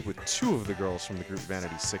relationship with 2 of the girls from the group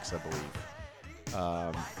Vanity 6, I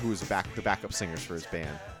believe, who was the backup singers for his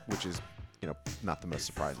band, which is not the most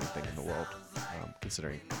surprising thing in the world,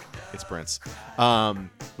 considering it's Prince. But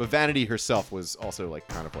Vanity herself was also like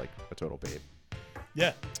kind of like a total babe.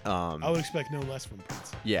 Yeah. I would expect no less from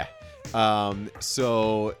Prince. Yeah.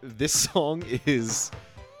 So this song is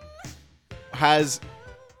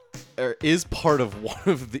part of one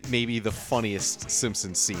of maybe the funniest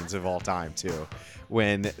Simpsons scenes of all time too,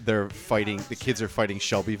 when the kids are fighting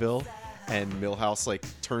Shelbyville, and Milhouse like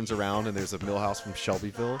turns around and there's a Milhouse from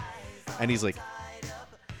Shelbyville, and he's like,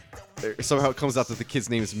 somehow it comes out that the kid's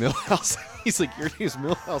name is Milhouse. He's like, your name's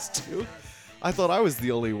Milhouse too? I thought I was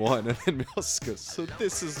the only one. And then Milhouse goes, so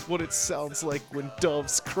this is what it sounds like when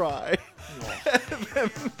doves cry.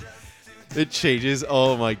 It changes.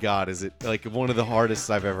 Oh my god, is it like one of the hardest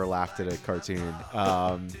I've ever laughed at a cartoon?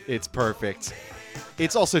 It's perfect.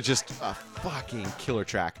 It's also just a fucking killer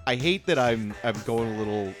track. I hate that I'm going a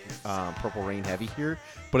little Purple Rain heavy here,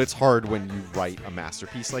 but it's hard when you write a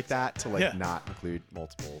masterpiece like that to like not include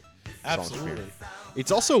multiple songs. Absolutely.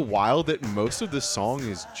 It's also wild that most of this song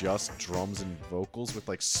is just drums and vocals with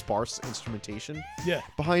like sparse instrumentation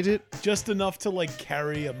behind it. Just enough to like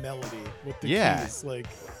carry a melody with the keys. Like,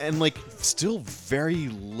 and like still very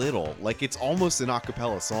little. Like it's almost an a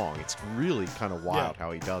cappella song. It's really kind of wild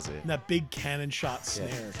how he does it. And that big cannon shot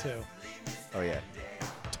snare too. Oh yeah.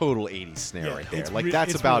 Total 80s snare right there. Like it's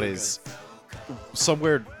that's about really as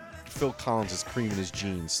somewhere Phil Collins is creaming his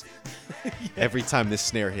jeans every time this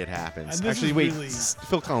snare hit happens. Actually, wait,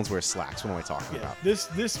 Phil Collins wears slacks. What am I talking about? This,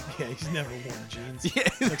 he's never worn jeans.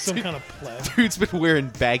 Like some kind of pleb. Dude's been wearing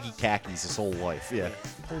baggy khakis his whole life. Yeah.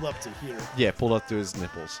 Pulled up to here. Yeah, pulled up to his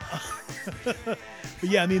nipples. But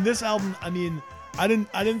yeah, I mean, this album, I mean, I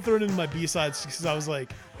didn't throw it in my B-sides because I was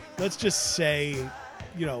like, let's just say,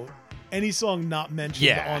 you know, any song not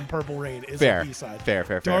mentioned on Purple Rain is a B-side. Fair.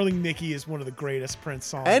 Darling Nikki is one of the greatest Prince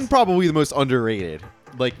songs. And probably the most underrated.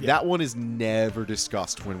 Like, that one is never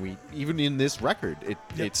discussed when we, even in this record,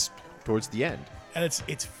 it's towards the end. And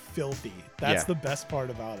it's filthy. That's the best part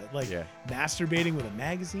about it. Like, masturbating with a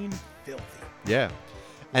magazine, filthy. Yeah.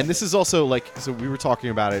 And this is also, like, so we were talking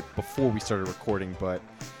about it before we started recording, but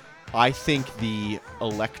I think the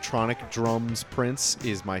electronic drums Prince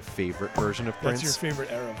is my favorite version of Prince. That's your favorite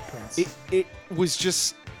era of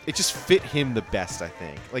Prince. It just fit him the best, I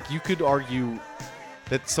think. Like, you could argue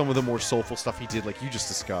that some of the more soulful stuff he did, like you just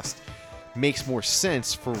discussed, makes more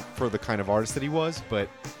sense for the kind of artist that he was, but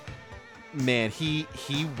man, he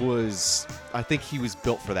was, I think he was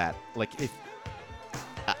built for that. Like, if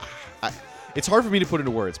it's hard for me to put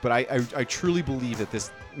into words, but I truly believe that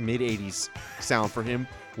this mid-'80s sound for him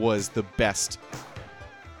was the best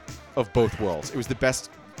of both worlds. It was the best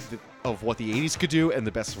of what the 80s could do and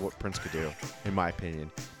the best of what Prince could do, in my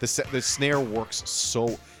opinion. The snare works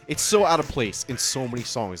it's so out of place in so many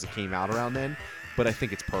songs that came out around then, but I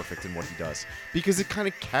think it's perfect in what he does because it kind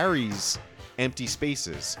of carries empty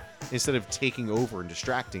spaces instead of taking over and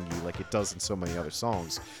distracting you like it does in so many other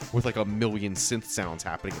songs with like a million synth sounds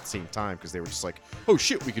happening at the same time because they were just like, oh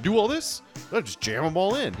shit, we could do all this? Let's just jam them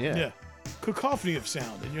all in. Yeah. Cacophony of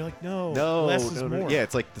sound, and you're like, no, less is more. Yeah,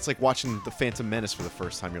 it's like watching The Phantom Menace for the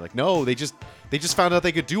first time. You're like, no, they just found out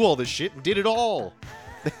they could do all this shit and did it all.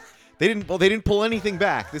 They didn't pull anything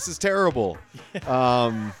back. This is terrible.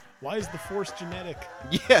 Why is the Force genetic?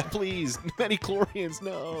 Yeah, please, many chlorians,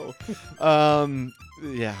 no.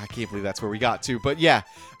 Yeah, I can't believe that's where we got to. But yeah,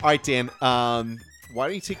 all right, Dan. Why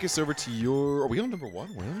don't you take us over to your? Are we on number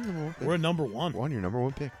one? We're at number one. We're on your number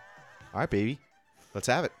one pick. All right, baby, let's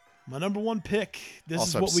have it. My number one pick. This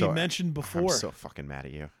is what we mentioned before. I'm so fucking mad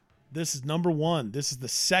at you. This is number one. This is the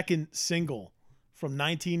second single from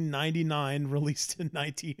 1999, released in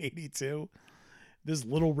 1982. This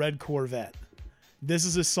Little Red Corvette. This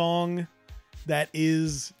is a song that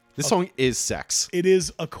is... This song is sex. It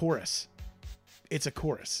is a chorus. It's a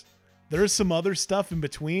chorus. There's some other stuff in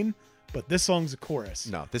between, but this song's a chorus.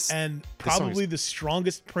 No, and probably the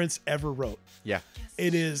strongest Prince ever wrote. Yeah.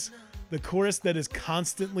 It is the chorus that is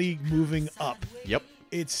constantly moving up. Yep.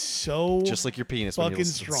 It's so just like your penis fucking when you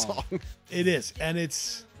listen strong. To the song. It is, and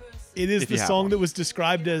it is the song that was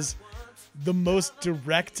described as the most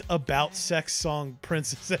direct about sex song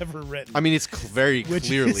Prince has ever written. I mean, it's very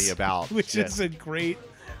clearly about, which is a great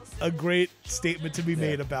statement to be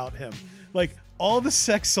made about him. Like all the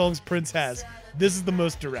sex songs Prince has, this is the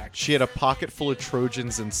most direct. She had a pocket full of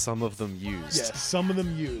Trojans and some of them used. Yeah, some of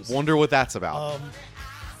them used. Wonder what that's about.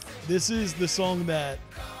 This is the song that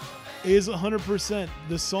is 100%.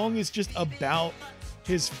 The song is just about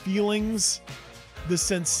his feelings, the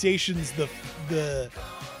sensations, the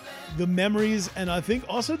memories, and I think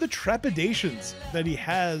also the trepidations that he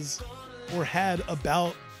has or had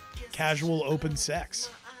about casual open sex.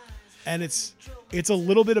 And it's a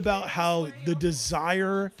little bit about how the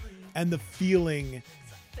desire and the feeling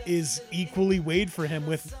is equally weighed for him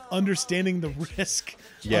with understanding the risk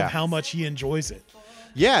of how much he enjoys it.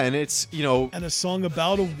 Yeah, and it's, and a song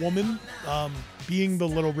about a woman being the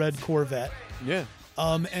Little Red Corvette. Yeah.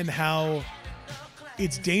 And how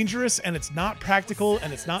it's dangerous and it's not practical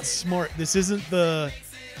and it's not smart. This isn't the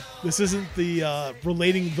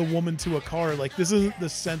relating the woman to a car. Like, this isn't the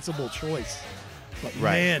sensible choice. But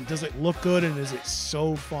man, does it look good and is it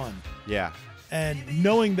so fun? Yeah. And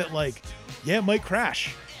knowing that, like, it might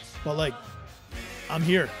crash, but like, I'm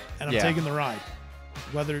here and I'm taking the ride,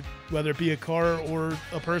 whether it be a car or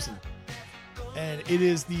a person. And it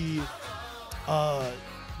is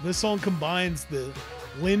This song combines the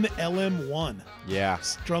Lin LM1 Yeah.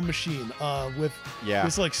 drum machine with Yeah.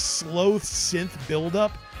 this like slow synth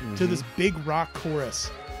buildup to this big rock chorus,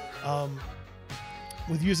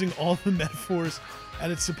 with using all the metaphors.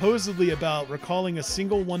 And it's supposedly about recalling a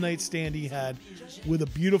single one-night stand he had with a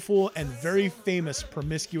beautiful and very famous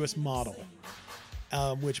promiscuous model,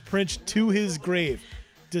 which Prince, to his grave,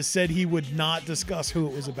 just said he would not discuss who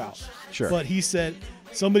it was about. Sure. But he said,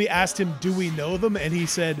 somebody asked him, do we know them? And he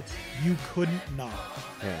said, you couldn't not.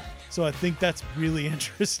 Yeah. So I think that's really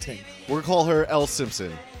interesting. We'll call her L.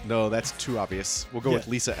 Simpson. No, that's too obvious. We'll go Yeah. with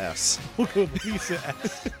Lisa S. We'll go with Lisa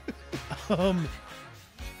S.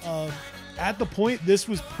 At the point, this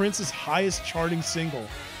was Prince's highest charting single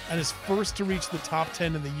and his first to reach the top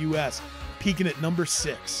 10 in the U.S., peaking at number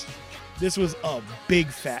 6. This was a big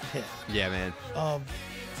fat hit. Yeah, man.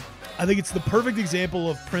 I think it's the perfect example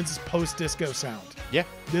of Prince's post-disco sound. Yeah.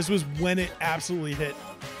 This was when it absolutely hit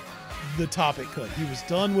the top it could. He was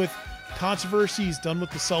done with controversy. He's done with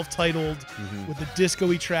the self-titled, with the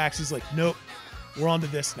disco-y tracks. He's like, nope, we're on to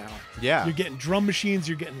this now. Yeah. You're getting drum machines.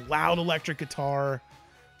 You're getting loud electric guitar,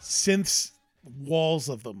 synths, walls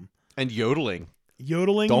of them. And yodeling.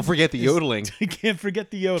 Yodeling. Don't forget the yodeling. You can't forget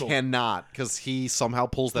the yodel. Cannot, because he somehow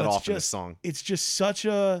pulls that It's off in this just- song. It's just such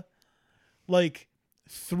a, like,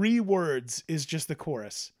 3 words is just the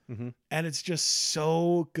chorus. And it's just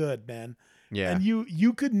so good, man. Yeah. And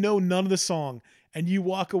you could know none of the song, and you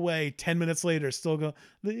walk away 10 minutes later, still go,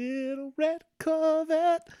 Little Red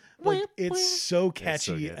Corvette. Like, it's so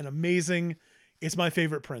catchy good. and amazing. It's my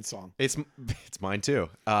favorite Prince song. It's mine too.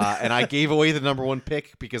 And I gave away the number 1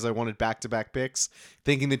 pick because I wanted back-to-back picks,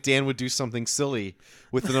 thinking that Dan would do something silly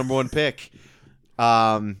with the number 1 pick.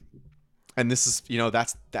 And this is,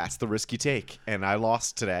 that's the risk you take. And I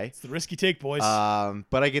lost today. It's the risky take, boys.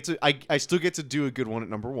 But I still get to do a good one at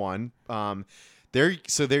number 1. There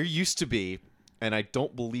used to be, and I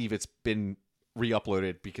don't believe it's been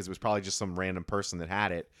re-uploaded because it was probably just some random person that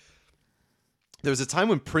had it. There was a time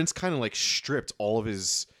when Prince kind of like stripped all of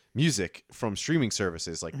his music from streaming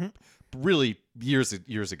services, like really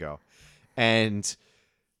years ago. And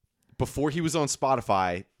before he was on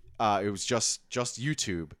Spotify, it was just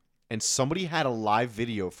YouTube. And somebody had a live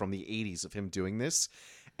video from the 80s of him doing this.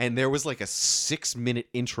 And there was like a 6-minute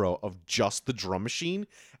intro of just the drum machine.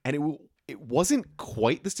 And it wasn't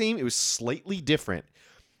quite the same. It was slightly different.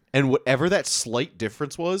 And whatever that slight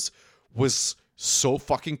difference was so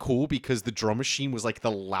fucking cool because the drum machine was like the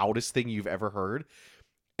loudest thing you've ever heard.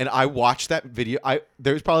 And I watched that video.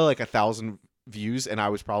 There was probably like 1,000 views, and I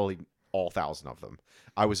was probably all 1,000 of them.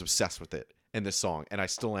 I was obsessed with it and this song, and I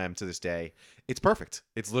still am to this day. It's perfect.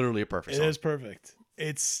 It's literally a perfect song. It is perfect.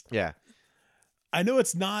 It's Yeah. I know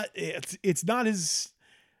it's not his.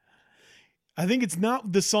 I think it's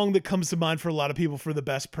not the song that comes to mind for a lot of people for the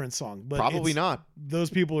best Prince song, but Probably not. Those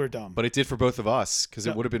people are dumb. But it did for both of us because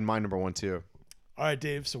Yep. it would have been my number 1 too. All right,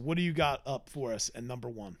 Dave. So what do you got up for us at number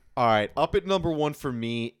 1? All right, up at number 1 for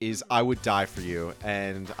me is "I Would Die for You,"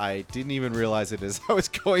 and I didn't even realize it as I was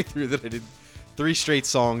going through that I did 3 straight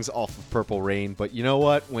songs off of Purple Rain. But you know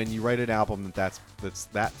what? When you write an album that's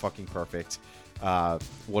that fucking perfect,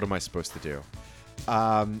 what am I supposed to do?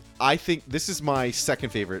 I think this is my second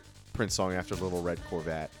favorite Prince song after Little Red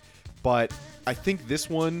Corvette, but I think this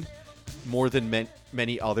one, more than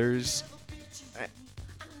many others,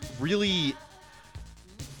 really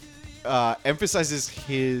emphasizes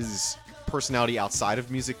his personality outside of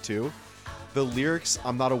music too. The lyrics,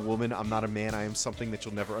 "I'm not a woman, I'm not a man, I am something that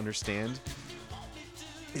you'll never understand,"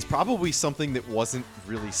 is probably something that wasn't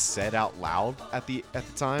really said out loud at the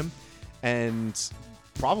time, and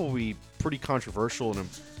probably pretty controversial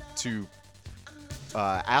to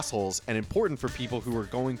assholes, and important for people who were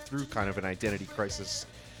going through kind of an identity crisis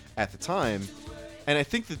at the time. And I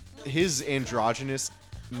think that his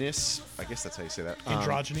androgynousness, I guess that's how you say that.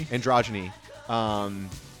 Androgyny. Androgyny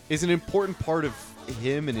is an important part of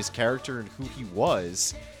him and his character and who he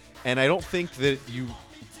was. And I don't think that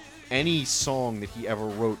any song that he ever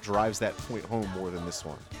wrote drives that point home more than this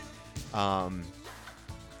one.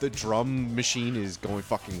 The drum machine is going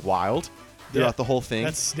fucking wild throughout the whole thing.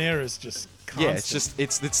 That snare is just constant. Yeah, it's just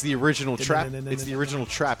it's the original trap. It's the original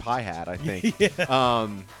trap hi-hat, I think. Yeah.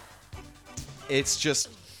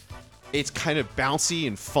 It's kind of bouncy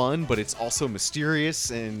and fun, but it's also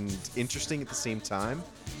mysterious and interesting at the same time.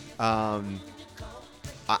 I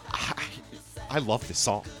love this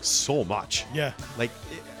song so much. Yeah. Like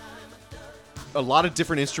a lot of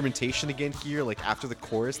different instrumentation again here. Like after the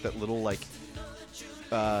chorus, that little like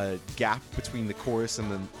gap between the chorus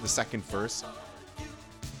and then the second verse.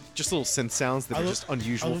 Just little synth sounds that are just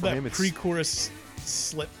unusual for him. That pre-chorus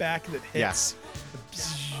slip back that Yes.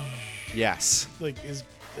 hits. Yes. Like is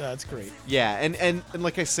that's great. Yeah, and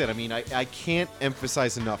like I said, I mean, I can't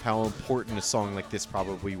emphasize enough how important a song like this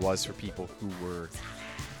probably was for people who were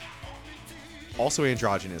also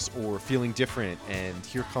androgynous or feeling different. And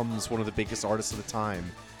here comes one of the biggest artists of the time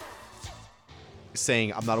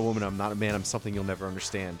saying, "I'm not a woman, I'm not a man, I'm something you'll never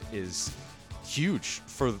understand," is huge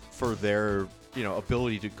for their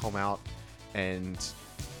ability to come out and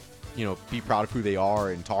be proud of who they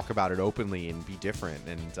are and talk about it openly and be different.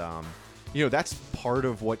 And that's part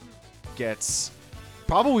of what gets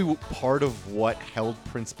probably part of what held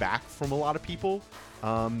Prince back from a lot of people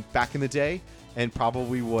back in the day, and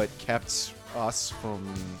probably what kept us from,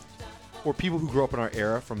 or people who grew up in our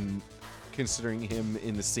era, from considering him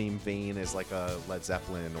in the same vein as like a Led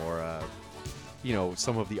Zeppelin or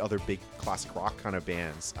some of the other big classic rock kind of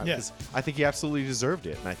bands. Yeah. 'Cause I think he absolutely deserved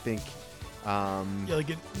it, and I think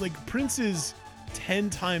like Prince is 10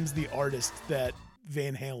 times the artist that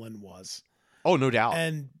Van Halen was. Oh, no doubt.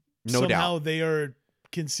 And No somehow doubt. they are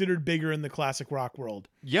considered bigger in the classic rock world.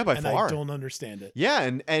 Yeah, by and far. I don't understand it. Yeah,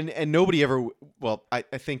 and nobody ever. Well, I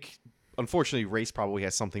think unfortunately race probably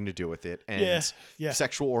has something to do with it, and Yeah.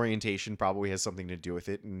 sexual orientation probably has something to do with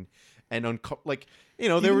it, and like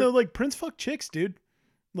Even there were, though like Prince fucked chicks, dude.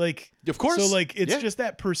 Like of course. So like it's Yeah. just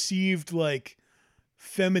that perceived like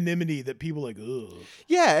femininity that people like, ugh.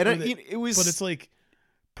 Yeah, and But it was. But it's like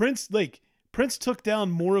Prince took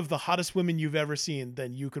down more of the hottest women you've ever seen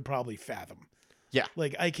than you could probably fathom. Yeah.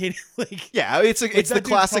 Like I can't like yeah, it's like, it's that the dude's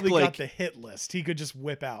classic probably like got the hit list. He could just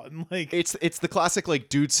whip out and like it's the classic like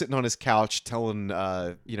dude sitting on his couch telling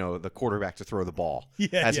the quarterback to throw the ball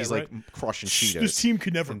as he's right. like crushing Shh, Cheetos. this team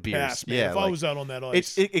could never and beers. pass, man. Yeah, if I like, was out on that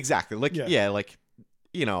ice. Exactly like Yeah. like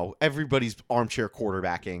everybody's armchair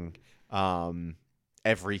quarterbacking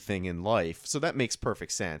everything in life, so that makes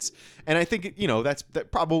perfect sense. And I think that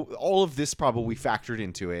probably all of this probably factored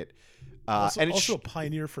into it. Also, And it's also a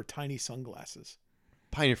pioneer for tiny sunglasses.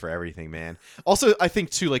 pioneer for everything, man. Also, I think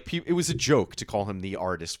too, like it was a joke to call him the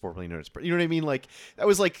artist formerly known as. You know what I mean? Like that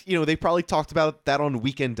was like they probably talked about that on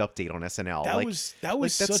Weekend Update on SNL. That like, was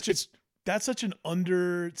like, that's such an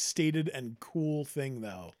understated and cool thing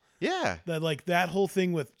though. yeah. That like that whole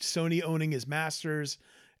thing with Sony owning his masters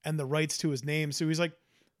and the rights to his name. So he's like,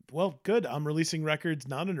 well, good. I'm releasing records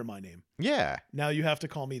not under my name. Yeah. Now you have to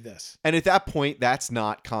call me this. And at that point, that's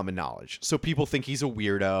not common knowledge. So people think he's a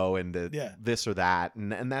weirdo and this or that,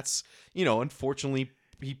 and that's unfortunately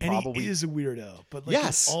he probably and he is a weirdo, but like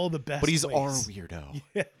yes, in all the best. but he's ways. our weirdo,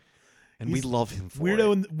 Yeah. and we love him for weirdo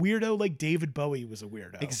it. and weirdo like David Bowie was a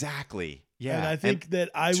weirdo. Exactly. Yeah. And I think that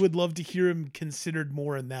I would love to hear him considered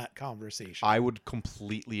more in that conversation. I would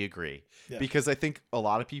completely agree Yeah. because I think a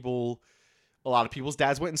lot of people's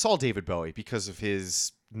dads went and saw David Bowie because of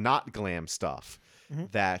his not glam stuff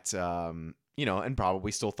Mhm. that and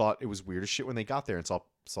probably still thought it was weird as shit when they got there and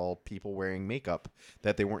saw people wearing makeup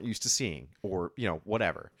that they weren't used to seeing, or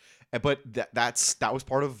whatever. But that was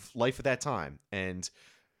part of life at that time. And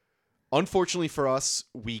unfortunately for us,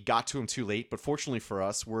 we got to him too late, but fortunately for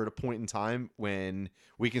us, we're at a point in time when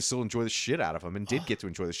we can still enjoy the shit out of him, and did get to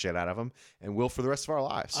enjoy the shit out of him, and will for the rest of our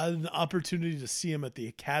lives. I had an opportunity to see him at the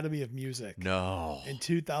Academy of Music No. in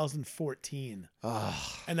 2014. Ugh.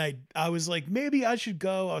 And I was like, maybe I should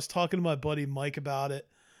go. I was talking to my buddy Mike about it.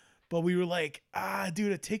 But we were like,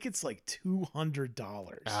 dude, a ticket's like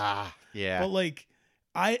 $200. Yeah. But like,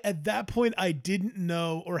 at that point, I didn't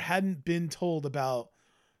know or hadn't been told about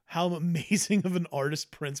how amazing of an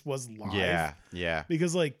artist Prince was live. Yeah. Yeah.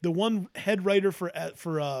 Because like the one head writer for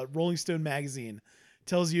Rolling Stone magazine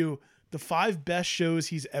tells you the 5 best shows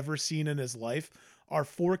he's ever seen in his life are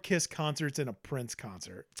 4 Kiss concerts and a Prince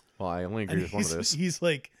concert. Well, I only agree And with one of those. he's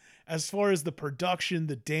like, as far as the production,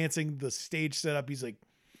 the dancing, the stage setup, he's like,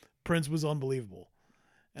 Prince was unbelievable.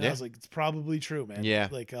 And I Yeah. was like, it's probably true, man. Yeah.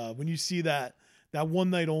 Like when you see that one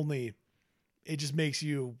night only, it just makes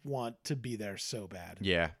you want to be there so bad.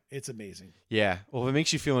 Yeah. It's amazing. Yeah. Well, if it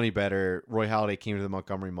makes you feel any better, Roy Halladay came to the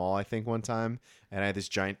Montgomery Mall, I think, one time, and I had this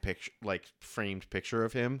giant picture, like framed picture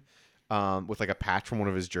of him, with like a patch from one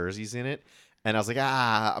of his jerseys in it. And I was like,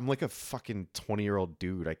 I'm like a fucking 20-year-old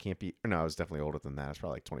dude. I can't be. No, I was definitely older than that. I was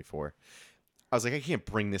probably like 24. I was like, I can't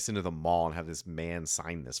bring this into the mall and have this man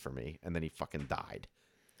sign this for me. And then he fucking died.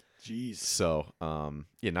 Jeez. So,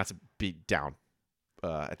 not to be down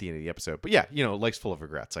at the end of the episode, but yeah, life's full of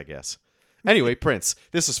regrets, I guess. Anyway, Prince,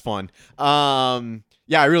 this was fun.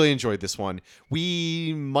 Yeah, I really enjoyed this one.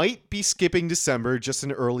 We might be skipping December, just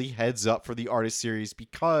an early heads up for the artist series,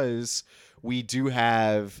 because we do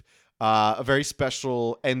have a very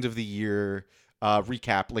special end of the year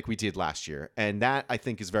recap like we did last year. And that I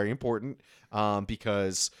think is very important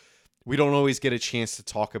because we don't always get a chance to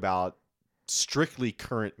talk about strictly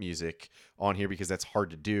current music on here because that's hard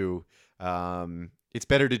to do. It's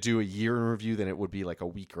better to do a year in review than it would be like a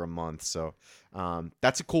week or a month. So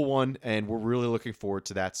that's a cool one, and we're really looking forward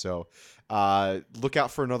to that. So look out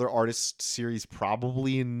for another artist series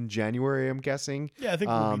probably in January, I'm guessing. Yeah, I think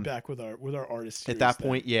we'll be back with our artist series at that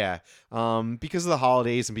point. Yeah, because of the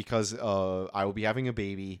holidays and because I will be having a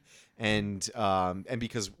baby, and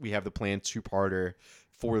because we have the planned 2-parter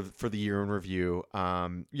for the year in review.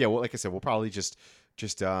 Yeah, well, like I said, we'll probably just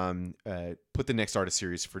put the next artist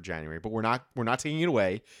series for January, but we're not taking it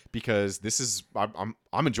away because this is I'm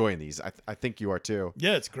enjoying these. I think you are too.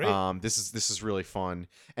 Yeah, it's great. This is really fun,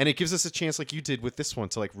 and it gives us a chance, like you did with this one,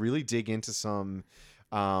 to like really dig into some,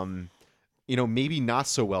 maybe not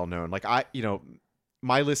so well known. Like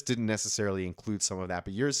my list didn't necessarily include some of that,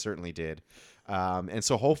 but yours certainly did. And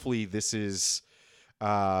so hopefully this is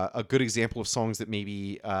a good example of songs that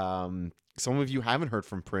maybe some of you haven't heard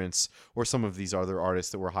from Prince or some of these other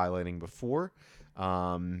artists that we're highlighting before.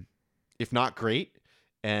 If not, great.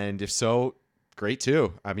 And if so, great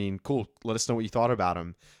too. I mean, cool. Let us know what you thought about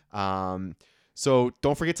them. So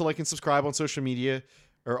don't forget to like and subscribe on social media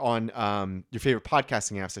or on your favorite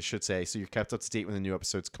podcasting apps, I should say, so you're kept up to date when the new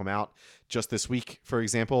episodes come out. Just this week, for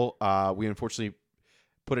example, we unfortunately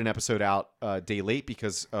put an episode out a day late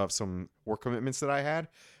because of some work commitments that I had.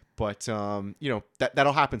 But,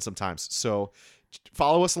 that'll happen sometimes. So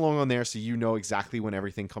follow us along on there so you know exactly when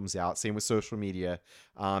everything comes out. Same with social media.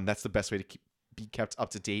 That's the best way to be kept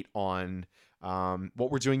up to date on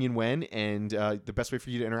what we're doing and when, and the best way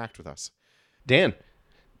for you to interact with us. Dan,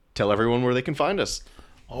 tell everyone where they can find us.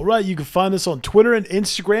 All right, you can find us on Twitter and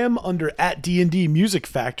Instagram under @D&D Music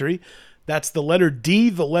Factory. That's the letter D,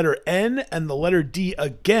 the letter N, and the letter D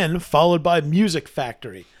again, followed by Music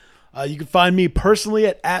Factory. You can find me personally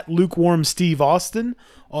at @LukewarmSteveAustin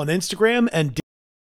on Instagram and